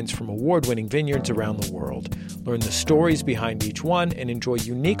hand-selected wines from award-winning vineyards around the world. Learn the stories behind each one and enjoy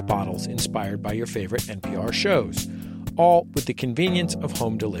unique bottles inspired by your favorite NPR shows. All with the convenience of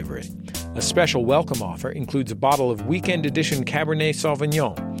home delivery. A special welcome offer includes a bottle of Weekend Edition Cabernet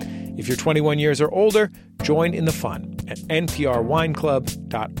Sauvignon. If you're 21 years or older, join in the fun at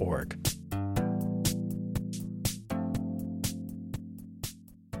nprwineclub.org.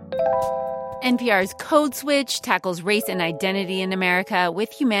 NPR's Code Switch tackles race and identity in America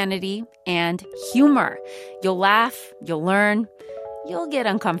with humanity and humor. You'll laugh, you'll learn, you'll get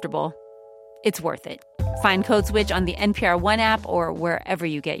uncomfortable. It's worth it. Find Code Switch on the NPR One app or wherever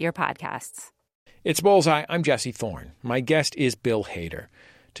you get your podcasts. It's Bullseye. I'm Jesse Thorne. My guest is Bill Hader.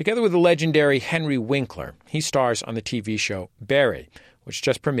 Together with the legendary Henry Winkler, he stars on the TV show Barry, which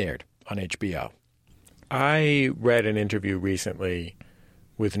just premiered on HBO. I read an interview recently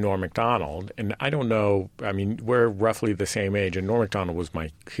with Norm Macdonald, and I don't know, I mean, we're roughly the same age, and Norm Macdonald was my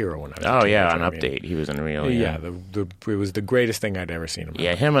hero when I was on Update. He was unreal. Yeah, it was the greatest thing I'd ever seen him.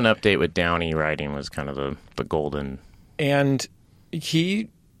 Yeah, him on Update with Downey writing was kind of the golden. And he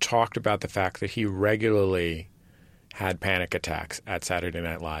talked about the fact that he regularly had panic attacks at Saturday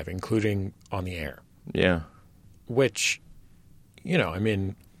Night Live, including on the air. Yeah. Which,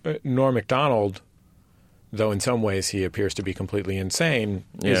 Norm Macdonald, though in some ways he appears to be completely insane,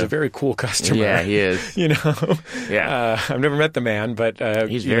 is a very cool customer. Yeah, he is. Yeah. I've never met the man, but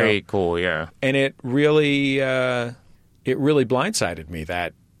he's very cool. Yeah, and it really blindsided me,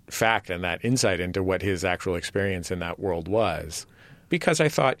 that fact and that insight into what his actual experience in that world was, because I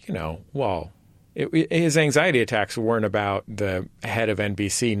thought, his anxiety attacks weren't about the head of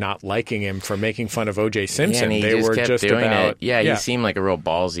NBC not liking him for making fun of O.J. Simpson. Yeah, and they were just doing about it. Yeah, he seemed like a real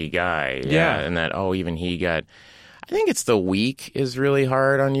ballsy guy. Yeah. And that, even he got... I think it's the week is really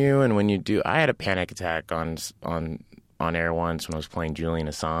hard on you, and when you do... I had a panic attack on air once when I was playing Julian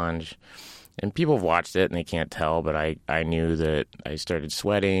Assange, and people have watched it and they can't tell, but I knew that I started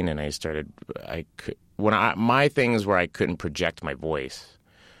sweating, and my things where I couldn't project my voice,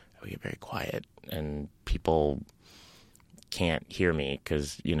 I would get very quiet, and people can't hear me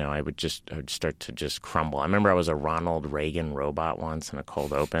because, I would start to just crumble. I remember I was a Ronald Reagan robot once in a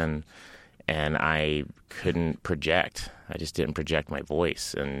cold open, and I couldn't project. I just didn't project my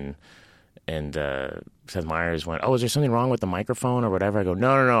voice. And Seth Meyers went, "Oh, is there something wrong with the microphone or whatever?" I go,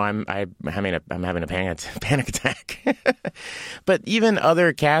 "No, I'm having a panic attack." But even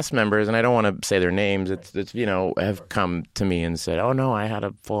other cast members, and I don't want to say their names, it's have come to me and said, "Oh no, I had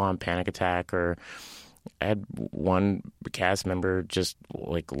a full-on panic attack," or I had one cast member just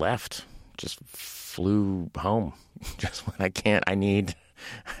left, just flew home, just when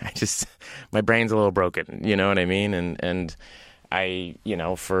my brain's a little broken, you know what I mean? And I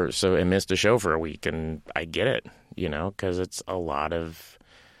missed a show for a week, and I get it, because it's a lot of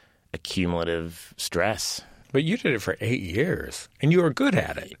accumulative stress. But you did it for 8 years, and you were good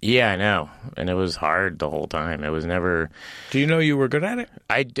at it. Yeah, I know, and it was hard the whole time. It was never... Do you know you were good at it?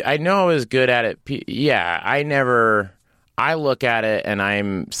 I know I was good at it. Yeah, I I look at it and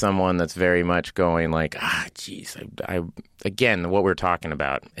I'm someone that's very much going like, geez, I again, what we're talking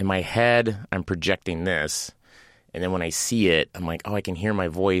about. In my head, I'm projecting this. And then when I see it, I'm like, oh, I can hear my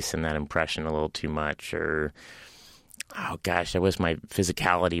voice in that impression a little too much. Or, oh, gosh, I wish my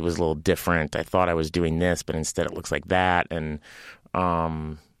physicality was a little different. I thought I was doing this, but instead it looks like that. And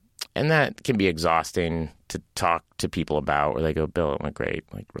that can be exhausting to talk to people about, where they go, Bill, it went great.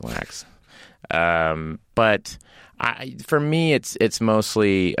 Like, relax. But for me, it's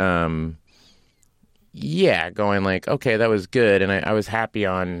mostly, going like, okay, that was good. And I was happy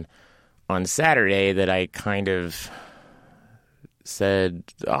on Saturday that I kind of said,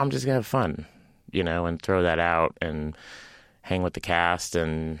 oh, I'm just going to have fun, and throw that out and hang with the cast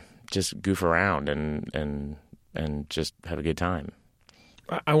and just goof around and just have a good time.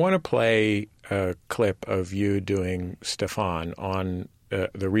 I want to play a clip of you doing Stefon on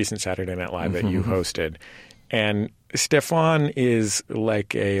the recent Saturday Night Live that you hosted. And Stefon is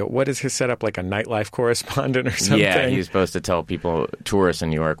like what is his setup, like a nightlife correspondent or something? Yeah, he's supposed to tell people, tourists in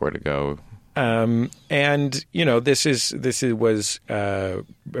New York, where to go. And this was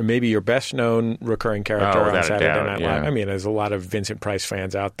maybe your best known recurring character on Saturday Night Live. I mean, there's a lot of Vincent Price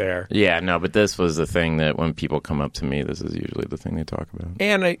fans out there. Yeah, no, but this was the thing that when people come up to me, this is usually the thing they talk about.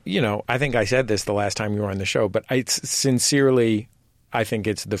 And I think I said this the last time you were on the show, but I think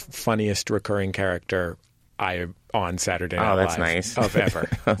it's the funniest recurring character on Saturday Night Live. Oh, that's nice. Of ever.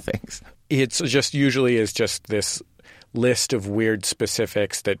 Oh, thanks. It's just usually is just this list of weird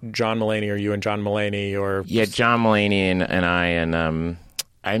specifics that John Mulaney or you and John Mulaney or... Yeah, John Mulaney and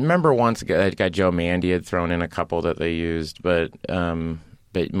I remember once a guy Joe Mandy had thrown in a couple that they used, but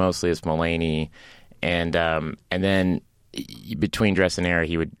mostly it's Mulaney. And then between dress and air,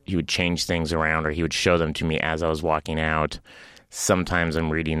 he would change things around, or he would show them to me as I was walking out. Sometimes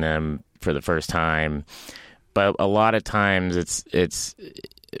I'm reading them for the first time, but a lot of times it's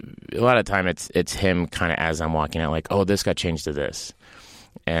him kind of as I'm walking out, like, oh, this got changed to this.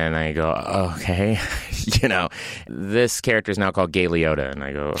 And I go, oh, okay. This character is now called Gay Liotta. And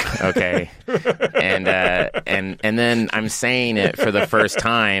I go, okay. and then I'm saying it for the first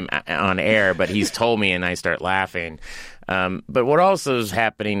time on air, but he's told me and I start laughing. But what also is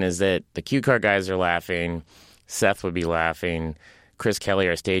happening is that the cue card guys are laughing. Seth would be laughing. Chris Kelly,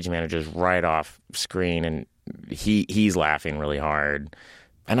 our stage manager, is right off screen, and he's laughing really hard.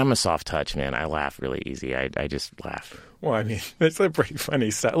 And I'm a soft touch, man. I laugh really easy. I just laugh. Well, I mean, it's a pretty funny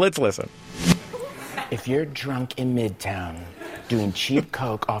stuff. Let's listen. If you're drunk in Midtown doing cheap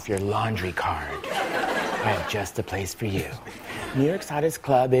coke off your laundry card, I have just the place for you. New York's hottest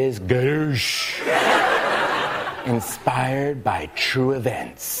club is Gauche, inspired by true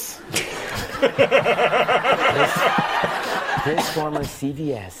events. This former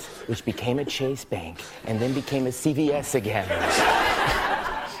CVS, which became a Chase Bank and then became a CVS again,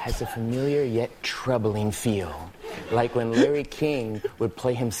 has a familiar yet troubling feel, like when Larry King would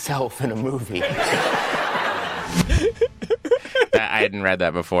play himself in a movie. I hadn't read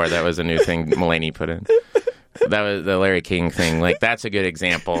that before. That was a new thing Mulaney put in. That was the Larry King thing. Like, that's a good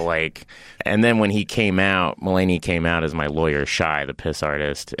example. Like, and then when he came out, Mulaney came out as my lawyer, Shy, the piss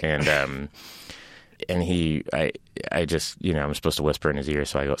artist, and I just, I'm supposed to whisper in his ear,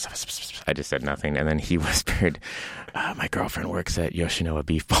 so I go, I just said nothing, and then he whispered, my girlfriend works at Yoshinoya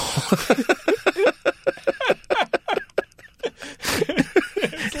Beef Bowl.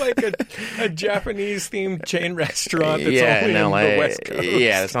 It's like a Japanese-themed chain restaurant that's only on the West Coast.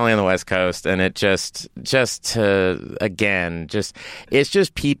 Yeah, it's only on the West Coast, and it it's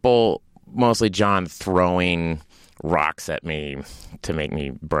just people, mostly John, throwing rocks at me to make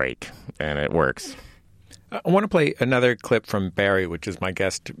me break, and it works. I want to play another clip from Barry, which is my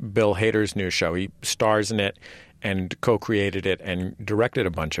guest Bill Hader's new show. He stars in it and co-created it and directed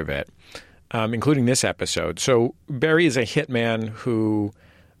a bunch of it, including this episode. So Barry is a hitman who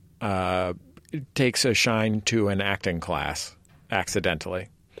takes a shine to an acting class accidentally.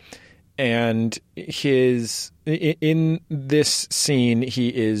 And in this scene,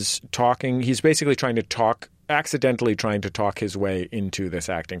 he's basically accidentally trying to talk his way into this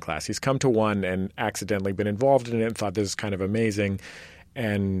acting class. He's come to one and accidentally been involved in it and thought this is kind of amazing.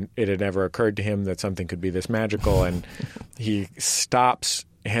 And it had never occurred to him that something could be this magical. And he stops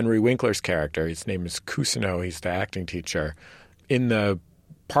Henry Winkler's character. His name is Kusino. He's the acting teacher in the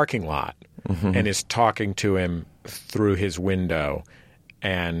parking lot and is talking to him through his window.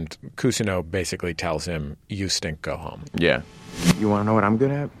 And Kusino basically tells him, "You stink, go home." Yeah. You want to know what I'm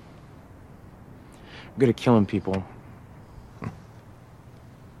good at? I'm good at killing people.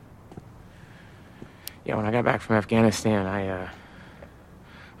 Yeah, when I got back from Afghanistan, I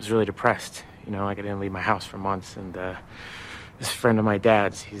was really depressed. You know, like I didn't leave my house for months. And this friend of my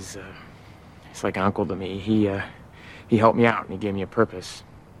dad's, he's like an uncle to me. He helped me out and he gave me a purpose.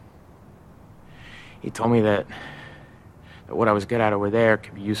 He told me that what I was good at over there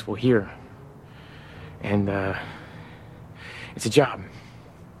could be useful here. And it's a job,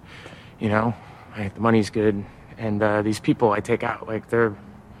 you know. Like, the money's good, and these people I take out, like, they're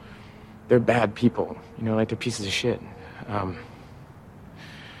bad people, you know, like, they're pieces of shit.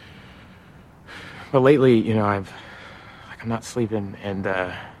 But lately, you know, I'm not sleeping, and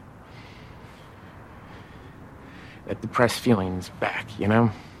that depressed feeling's back, you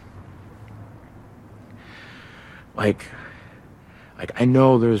know. Like I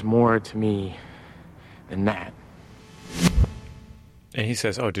know there's more to me than that. And he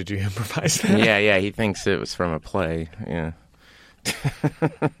says, "Oh, did you improvise that?" Yeah, he thinks it was from a play. Yeah.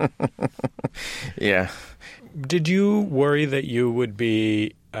 Yeah. Did you worry that you would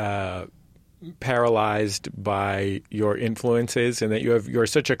be paralyzed by your influences, and that you're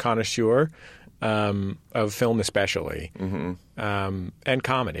such a connoisseur of film, especially, and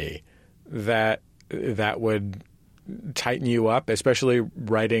comedy, that would tighten you up, especially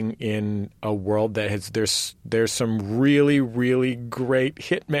writing in a world that has there's some really, really great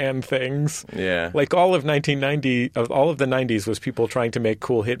hitman things. Yeah, like all of the 90s was people trying to make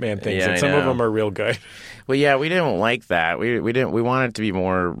cool hitman things, and some of them are real good. Well, yeah, we didn't like that. We wanted it to be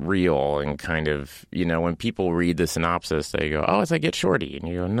more real, and kind of, you know, when people read the synopsis, they go, "Oh, it's like Get Shorty," and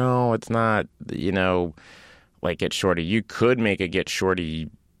you go, "No, it's not." You know, like Get Shorty, you could make a Get Shorty,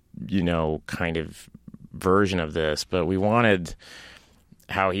 you know, kind of version of this, but we wanted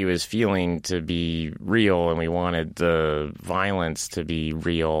how he was feeling to be real, and we wanted the violence to be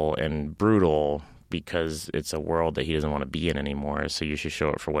real and brutal, because it's a world that he doesn't want to be in anymore, so you should show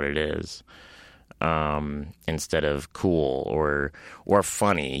it for what it is, instead of cool or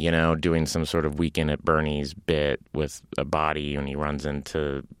funny, you know, doing some sort of Weekend at Bernie's bit with a body when he runs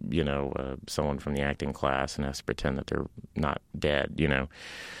into, you know, someone from the acting class and has to pretend that they're not dead, you know.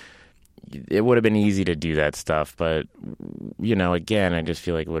 It would have been easy to do that stuff, but, you know, again, I just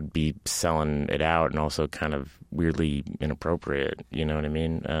feel like it would be selling it out and also kind of weirdly inappropriate, you know what I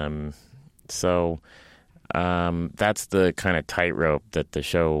mean? So that's the kind of tightrope that the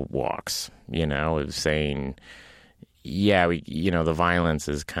show walks, you know, of saying, yeah, the violence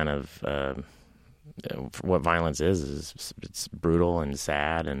is kind of what violence is it's brutal and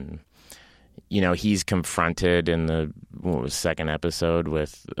sad, and, you know, he's confronted in the second episode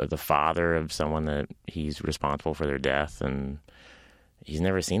with the father of someone that he's responsible for their death, and he's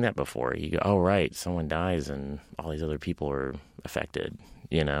never seen that before. You go, oh, right, someone dies and all these other people are affected,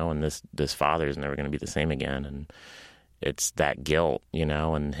 you know, and this father is never going to be the same again. And it's that guilt, you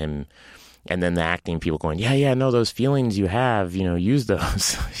know, and him, and then the acting people going, yeah, no, those feelings you have, you know, use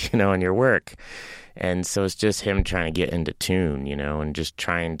those, you know, in your work. And so it's just him trying to get into tune, you know, and just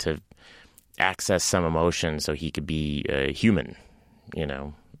trying to access some emotion so he could be a human, you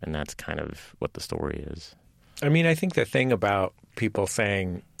know, and that's kind of what the story is. I mean, I think the thing about people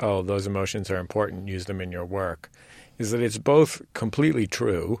saying, oh, those emotions are important, use them in your work, is that it's both completely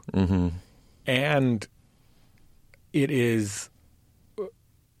true, and it is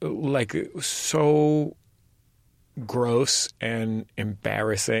like so gross and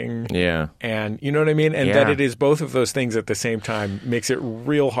embarrassing. Yeah. And you know what I mean? And that it is both of those things at the same time makes it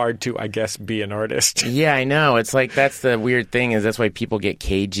real hard to, I guess, be an artist. Yeah, I know. It's like, that's the weird thing, is that's why people get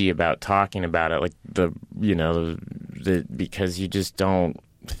cagey about talking about it. Like because you just don't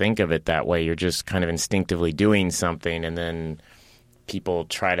think of it that way. You're just kind of instinctively doing something, and then people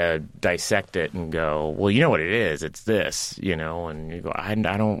try to dissect it and go, well, you know what it is, it's this, you know, and you go, I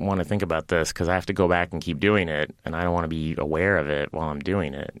don't want to think about this because I have to go back and keep doing it, and I don't want to be aware of it while I'm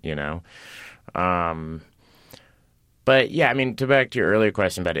doing it, you know. But yeah, I mean, to back to your earlier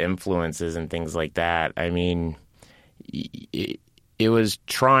question about influences and things like that, I mean, it was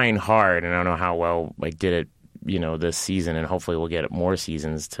trying hard, and I don't know how well I did it, you know, this season, and hopefully we'll get more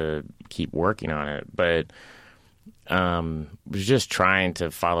seasons to keep working on it, but was just trying to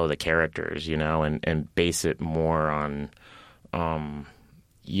follow the characters, you know, and base it more on,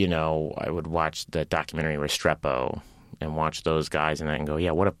 you know, I would watch the documentary Restrepo and watch those guys and then go,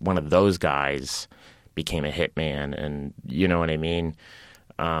 yeah, what if one of those guys became a hitman? And you know what I mean?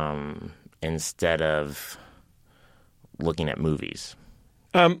 Instead of looking at movies.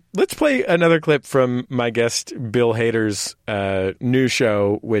 Let's play another clip from my guest Bill Hader's new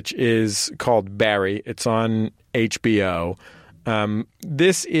show, which is called Barry. It's on HBO.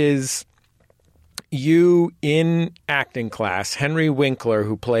 This is you in acting class. Henry Winkler,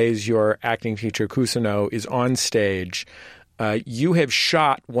 who plays your acting teacher Kusano, is on stage you have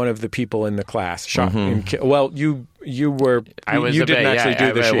shot one of the people in the class. Well, you were. You didn't actually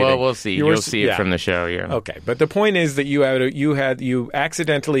do the shooting. Well, we'll see. You'll see it from the show. Yeah. Okay, but the point is that you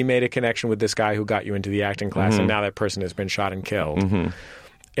accidentally made a connection with this guy who got you into the acting class, and now that person has been shot and killed.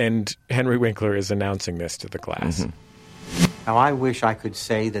 And Henry Winkler is announcing this to the class. Now, I wish I could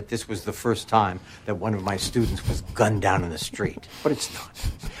say that this was the first time that one of my students was gunned down in the street, but it's not.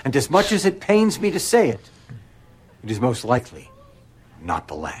 And as much as it pains me to say it, it is most likely not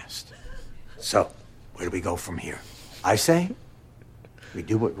the last. So, where do we go from here? I say, we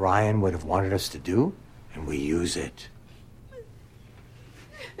do what Ryan would have wanted us to do, and we use it.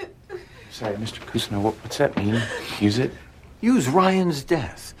 Sorry, Mr. Kusno, what's that mean? Use it? Use Ryan's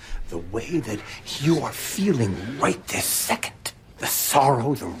death the way that you are feeling right this second. The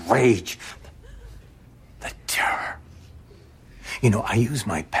sorrow, the rage, the terror. You know, I use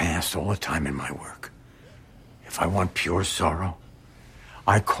my past all the time in my work. If I want pure sorrow,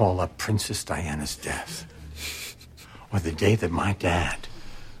 I call up Princess Diana's death. Or the day that my dad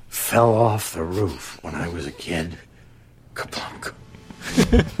fell off the roof when I was a kid. Kerplunk.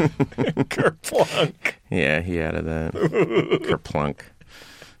 Kerplunk. Yeah, he added that. Kerplunk.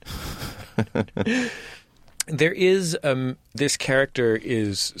 There is this character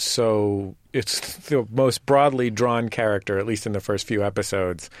is so it's the most broadly drawn character, at least in the first few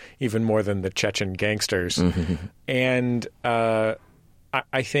episodes, even more than the Chechen gangsters. And I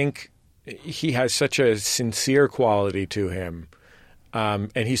think he has such a sincere quality to him,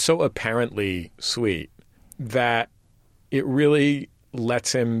 and he's so apparently sweet that it really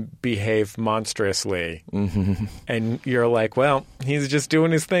lets him behave monstrously. And you're like, well, he's just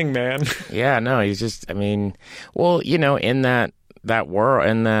doing his thing, man. Yeah, no, he's just, I mean, well, you know, in that world,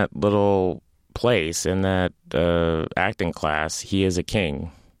 in that little place, in that acting class, he is a king.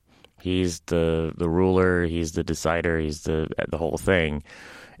 He's the ruler, he's the decider, he's the whole thing.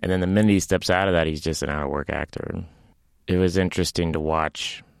 And then the minute he steps out of that, he's just an out-of-work actor. It was interesting to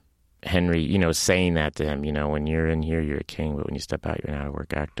watch Henry, you know, saying that to him, you know, when you're in here, you're a king, but when you step out, you're an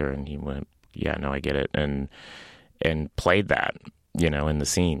out-of-work actor. And he went, yeah, no, I get it. And played that, you know, in the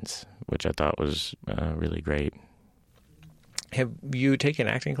scenes, which I thought was really great. Have you taken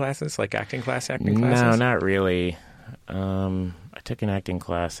acting classes, like acting classes? No, not really. I took an acting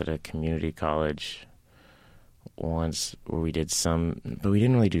class at a community college once where we did some, but we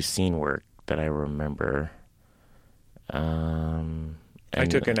didn't really do scene work that I remember. I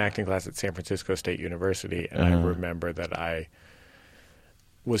took an acting class at San Francisco State University, and I remember that I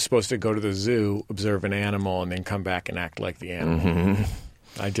was supposed to go to the zoo, observe an animal, and then come back and act like the animal.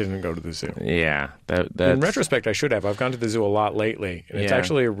 I didn't go to the zoo. Yeah. In retrospect, I should have. I've gone to the zoo a lot lately, and it's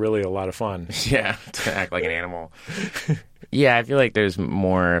actually really a lot of fun. Yeah, to act like an animal. Yeah, I feel like there's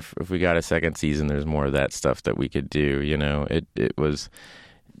more, if we got a second season, there's more of that stuff that we could do, you know. It was,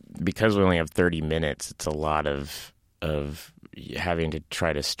 because we only have 30 minutes, it's a lot of having to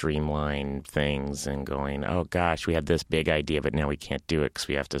try to streamline things and going, oh gosh, we had this big idea, but now we can't do it because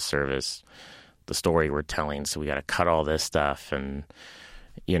we have to service the story we're telling, so we got to cut all this stuff. And,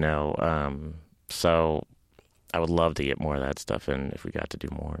 you know, so I would love to get more of that stuff in if we got to do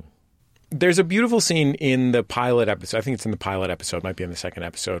more. There's a beautiful scene in the pilot episode, I think it's in the pilot episode, might be in the second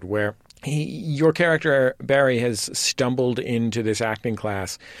episode, where your character, Barry, has stumbled into this acting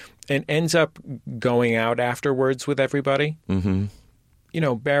class and ends up going out afterwards with everybody. You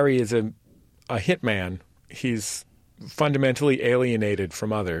know, Barry is a hitman. He's fundamentally alienated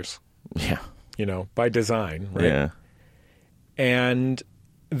from others. Yeah. You know, by design, right? Yeah. And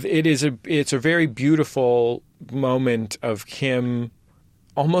it's a very beautiful moment of him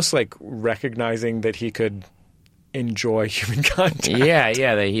almost like recognizing that he could enjoy human contact.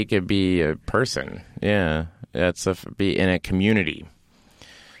 Yeah, that he could be a person. Yeah, be in a community.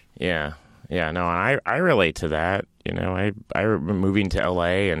 Yeah, no, I relate to that. You know, I remember moving to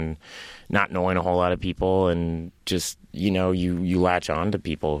LA and not knowing a whole lot of people, and just, you know, you latch on to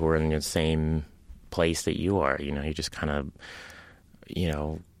people who are in the same place that you are. You know, you just kind of, you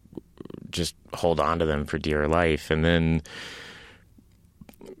know, just hold on to them for dear life. And then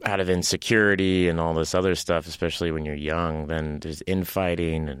out of insecurity and all this other stuff, especially when you're young, then there's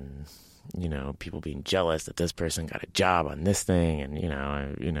infighting and, you know, people being jealous that this person got a job on this thing. And,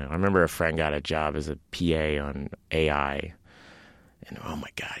 I remember a friend got a job as a PA on AI. And, oh, my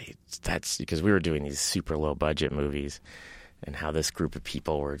God, that's because we were doing these super low-budget movies, and how this group of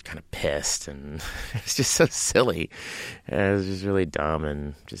people were kind of pissed. And it's just so silly. It was just really dumb,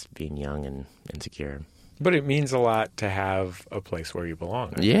 and just being young and insecure. But it means a lot to have a place where you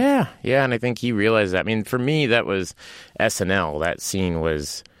belong. Yeah, and I think he realized that. I mean, for me, that was SNL. That scene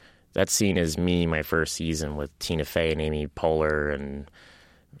was That scene is me, my first season, with Tina Fey and Amy Poehler and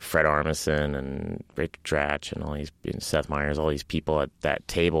Fred Armisen and Rachel Dratch and all these, and Seth Meyers, all these people at that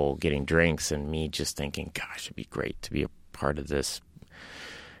table getting drinks, and me just thinking, gosh, it'd be great to be a part of this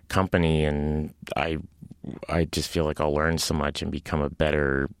company. And I just feel like I'll learn so much and become a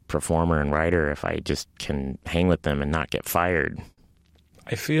better performer and writer if I just can hang with them and not get fired.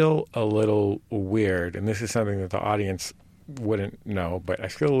 I feel a little weird, and this is something that the audience wouldn't know, but I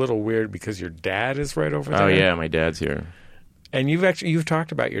feel a little weird because your dad is right over there. Oh yeah, my dad's here. And you've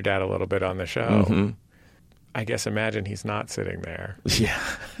talked about your dad a little bit on the show. Mm-hmm. I guess imagine he's not sitting there. Yeah.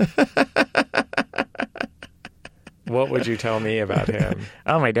 What would you tell me about him?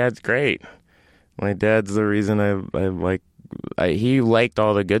 Oh, my dad's great. My dad's the reason he liked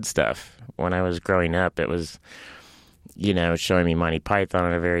all the good stuff. When I was growing up, it was, showing me Monty Python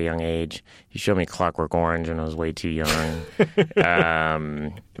at a very young age. He showed me Clockwork Orange when I was way too young.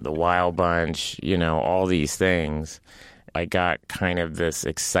 The Wild Bunch, all these things. I got kind of this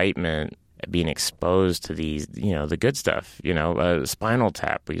excitement being exposed to these, the good stuff. Spinal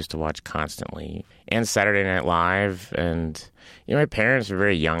Tap we used to watch constantly, and Saturday Night Live. And, my parents were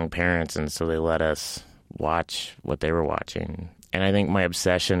very young parents, and so they let us watch what they were watching. And I think my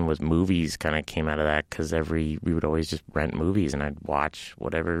obsession with movies kind of came out of that, because we would always just rent movies, and I'd watch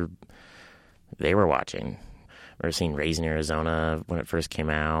whatever they were watching. I remember seeing Raising Arizona when it first came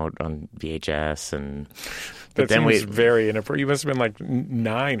out on VHS, and that seems very inappropriate. You must have been like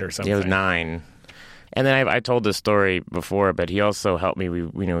 9 or something. Yeah, I was 9. And then I told this story before, but he also helped me.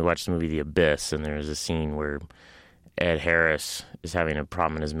 We watched the movie The Abyss, and there's a scene where Ed Harris is having a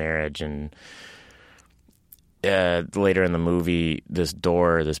problem in his marriage, and later in the movie, this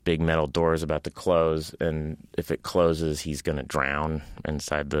big metal door is about to close, and if it closes, he's going to drown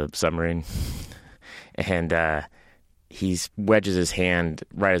inside the submarine. And he wedges his hand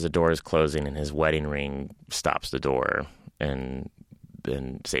right as the door is closing, and his wedding ring stops the door and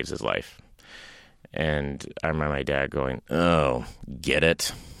then saves his life. And I remember my dad going, "Oh, get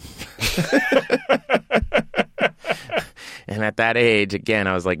it?" And at that age, again,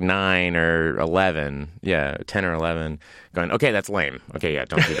 I was like 9 or 11. Yeah, 10 or 11. Going, okay, that's lame. Okay, yeah,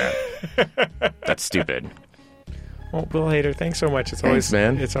 don't do that. That's stupid. Well, Bill Hader, thanks so much. Thanks,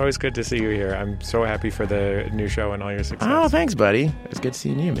 man. It's always good to see you here. I'm so happy for the new show and all your success. Oh, thanks, buddy. It's good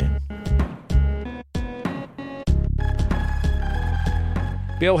seeing you, man.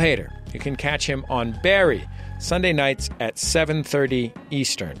 Bill Hader. You can catch him on Barry, Sunday nights at 7:30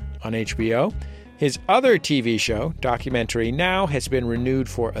 Eastern on HBO. His other TV show, Documentary Now, has been renewed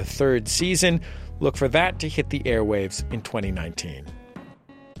for a 3rd season. Look for that to hit the airwaves in 2019.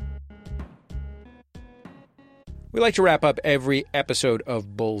 We like to wrap up every episode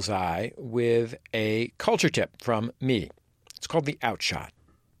of Bullseye with a culture tip from me. It's called the Outshot.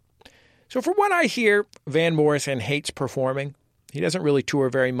 So from what I hear, Van Morrison hates performing. He doesn't really tour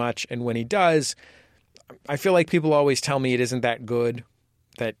very much, and when he does, I feel like people always tell me it isn't that good,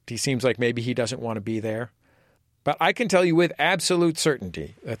 that he seems like maybe he doesn't want to be there. But I can tell you with absolute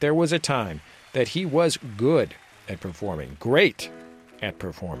certainty that there was a time that he was good at performing, great at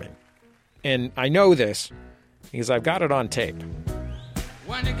performing. And I know this because I've got it on tape.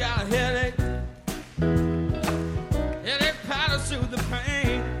 When you got a headache, headache powder soothe the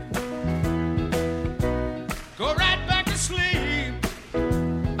pain. Go right back to sleep,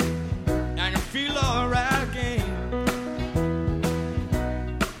 and you feel all right again.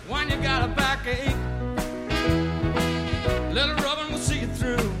 When you got a backache, little rubbing will see you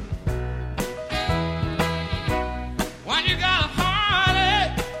through. When you got a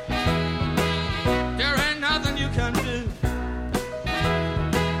heartache, there ain't nothing you can do.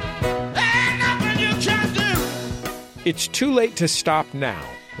 Ain't nothing you can do. It's Too Late to Stop Now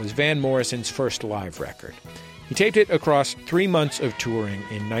was Van Morrison's first live record. He taped it across 3 months of touring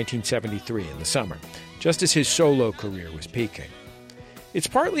in 1973 in the summer, just as his solo career was peaking. It's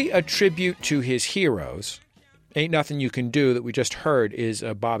partly a tribute to his heroes. Ain't Nothing You Can Do that we just heard is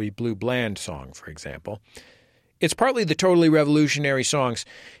a Bobby Blue Bland song, for example. It's partly the totally revolutionary songs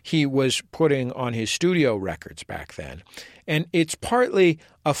he was putting on his studio records back then. And it's partly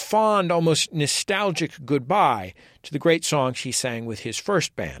a fond, almost nostalgic goodbye to the great songs he sang with his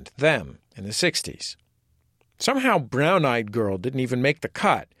first band, Them, in the 60s. Somehow Brown Eyed Girl didn't even make the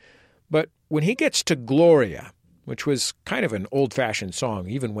cut. But when he gets to Gloria, which was kind of an old-fashioned song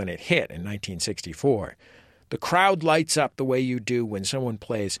even when it hit in 1964, the crowd lights up the way you do when someone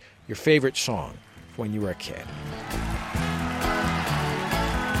plays your favorite song when you were a kid.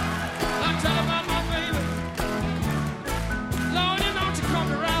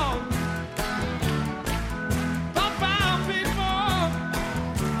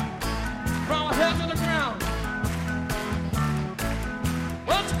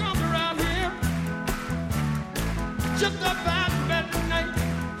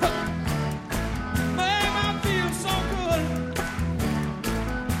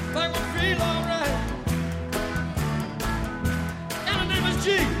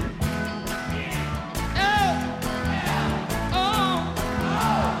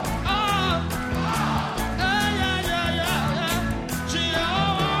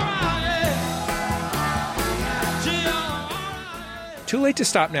 Too Late to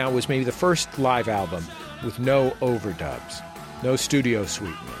Stop Now was maybe the first live album with no overdubs, no studio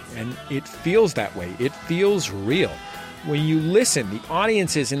sweetening, and it feels that way. It feels real. When you listen, the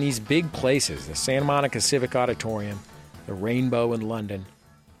audiences in these big places, the Santa Monica Civic Auditorium, the Rainbow in London,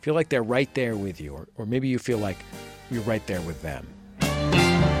 feel like they're right there with you, or maybe you feel like you're right there with them.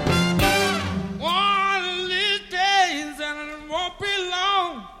 One of these days, and it won't be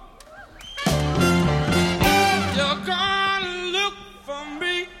long, you're gonna look for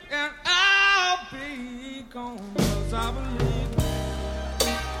me, and I'll be gone, 'cause I believe.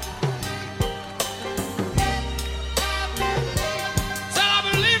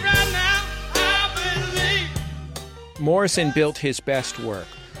 Morrison built his best work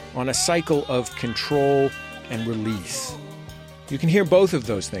on a cycle of control and release. You can hear both of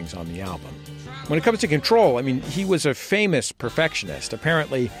those things on the album. When it comes to control, I mean, he was a famous perfectionist.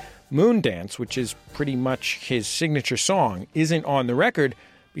 Apparently, Moondance, which is pretty much his signature song, isn't on the record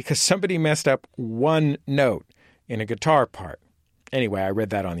because somebody messed up one note in a guitar part. Anyway, I read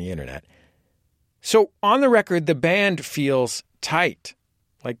that on the internet. So on the record, the band feels tight.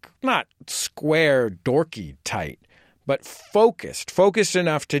 Like, not square, dorky tight, but focused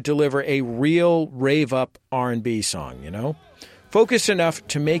enough to deliver a real rave-up R&B song, you know? Focused enough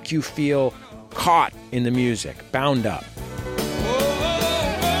to make you feel caught in the music, bound up.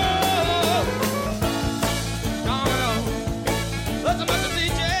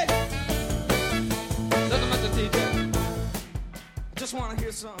 Just wanna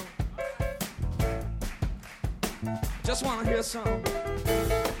hear some. Just wanna hear some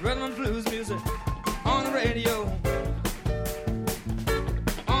rhythm and blues music on the radio.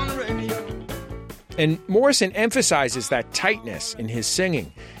 And Morrison emphasizes that tightness in his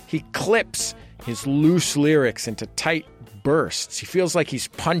singing. He clips his loose lyrics into tight bursts. He feels like he's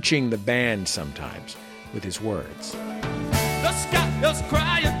punching the band sometimes with his words. The sky is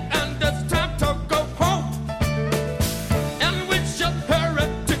crying and it's time to go home. And we should hurry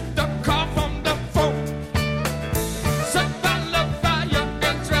to the car from the phone. Set by the fire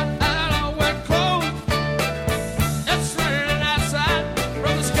and try out our clothes. It's raining outside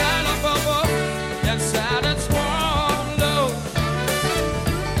from the sky above us. Inside it's warm low.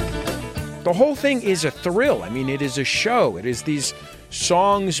 The whole thing is a thrill. I mean, it is a show. It is these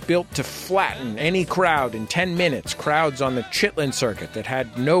songs built to flatten any crowd in 10 minutes, crowds on the Chitlin circuit that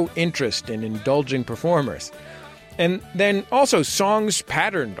had no interest in indulging performers. And then also songs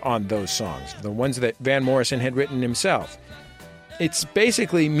patterned on those songs, the ones that Van Morrison had written himself. It's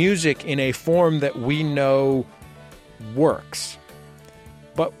basically music in a form that we know works.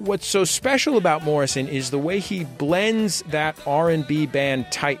 But what's so special about Morrison is the way he blends that R&B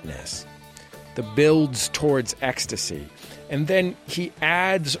band tightness, the builds towards ecstasy, and then he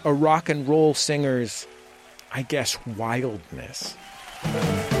adds a rock and roll singer's, I guess, wildness. And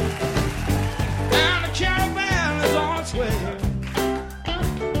the caravan is on its way.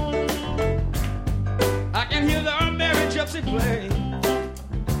 I can hear the merry gypsy play.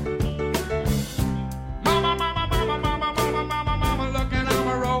 Mama, mama, mama, mama, mama, mama, mama, look at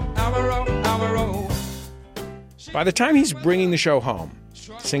our roll, our roll, our roll. By the time he's bringing the show home,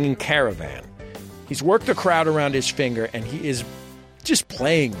 singing Caravan, he's worked the crowd around his finger, and he is just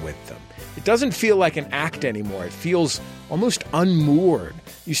playing with them. It doesn't feel like an act anymore. It feels almost unmoored.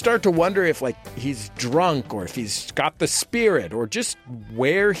 You start to wonder if, like, he's drunk or if he's got the spirit or just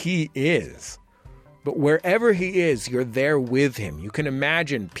where he is. But wherever he is, you're there with him. You can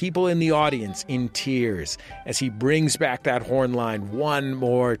imagine people in the audience in tears as he brings back that horn line one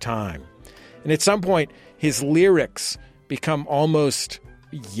more time. And at some point, his lyrics become almost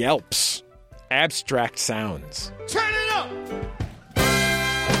yelps. Abstract sounds. Turn it up!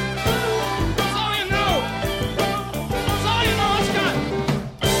 That's all you know. That's all you know it's got.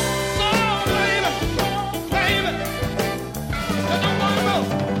 So, baby, baby, you don't wanna go.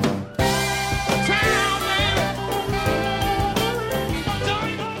 Turn it on,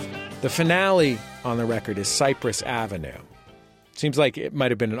 baby. The finale on the record is Cypress Avenue. Seems like it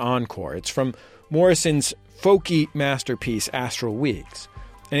might have been an encore. It's from Morrison's folky masterpiece, Astral Weeks.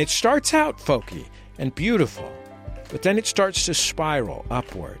 And it starts out folky and beautiful, but then it starts to spiral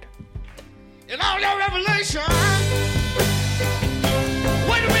upward. In all your revelation,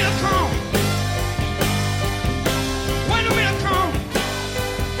 when will it come? When will it come?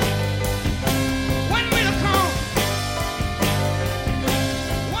 When will it come?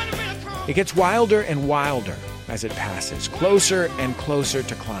 When will it come? It gets wilder and wilder as it passes, closer and closer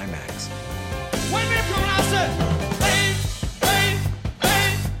to climax. When will it come? I said,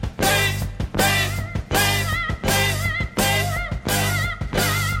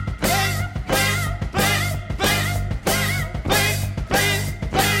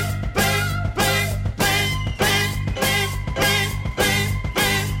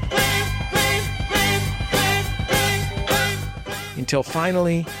 until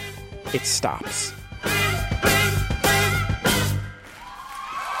finally it stops.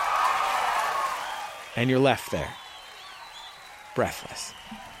 And you're left there, breathless.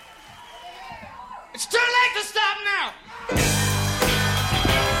 It's too late to stop now!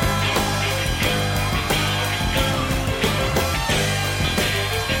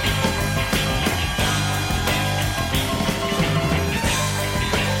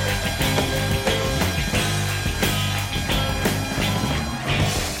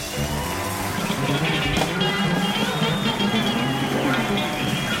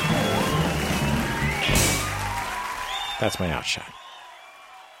 That's my outshot.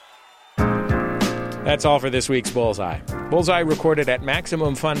 That's all for this week's Bullseye. Bullseye recorded at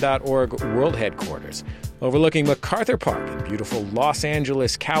MaximumFun.org World Headquarters, overlooking MacArthur Park in beautiful Los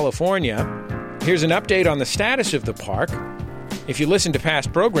Angeles, California. Here's an update on the status of the park. If you listen to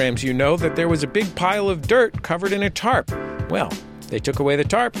past programs, you know that there was a big pile of dirt covered in a tarp. Well, they took away the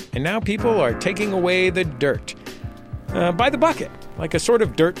tarp, and now people are taking away the dirt. By the bucket, like a sort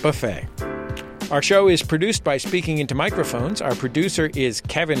of dirt buffet. Our show is produced by Speaking Into Microphones. Our producer is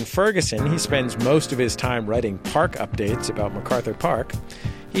Kevin Ferguson. He spends most of his time writing park updates about MacArthur Park.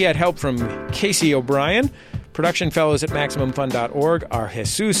 He had help from Casey O'Brien. Production fellows at MaximumFun.org are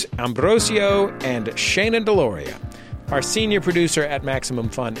Jesus Ambrosio and Shayna Deloria. Our senior producer at Maximum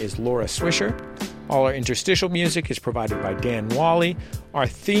Fun is Laura Swisher. All our interstitial music is provided by Dan Wally. Our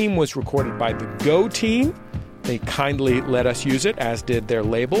theme was recorded by the Go Team. They kindly let us use it, as did their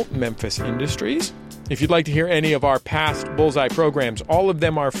label, Memphis Industries. If you'd like to hear any of our past Bullseye programs, all of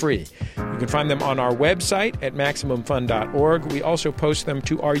them are free. You can find them on our website at MaximumFun.org. We also post them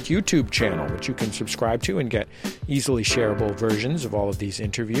to our YouTube channel, which you can subscribe to and get easily shareable versions of all of these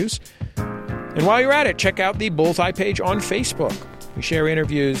interviews. And while you're at it, check out the Bullseye page on Facebook. We share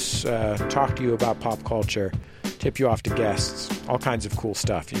interviews, talk to you about pop culture, tip you off to guests, all kinds of cool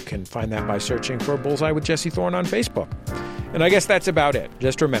stuff. You can find that by searching for Bullseye with Jesse Thorne on Facebook. And I guess that's about it.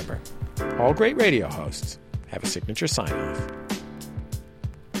 Just remember, all great radio hosts have a signature sign-off.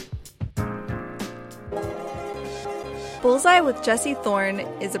 Bullseye with Jesse Thorne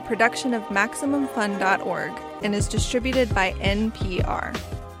is a production of MaximumFun.org and is distributed by NPR.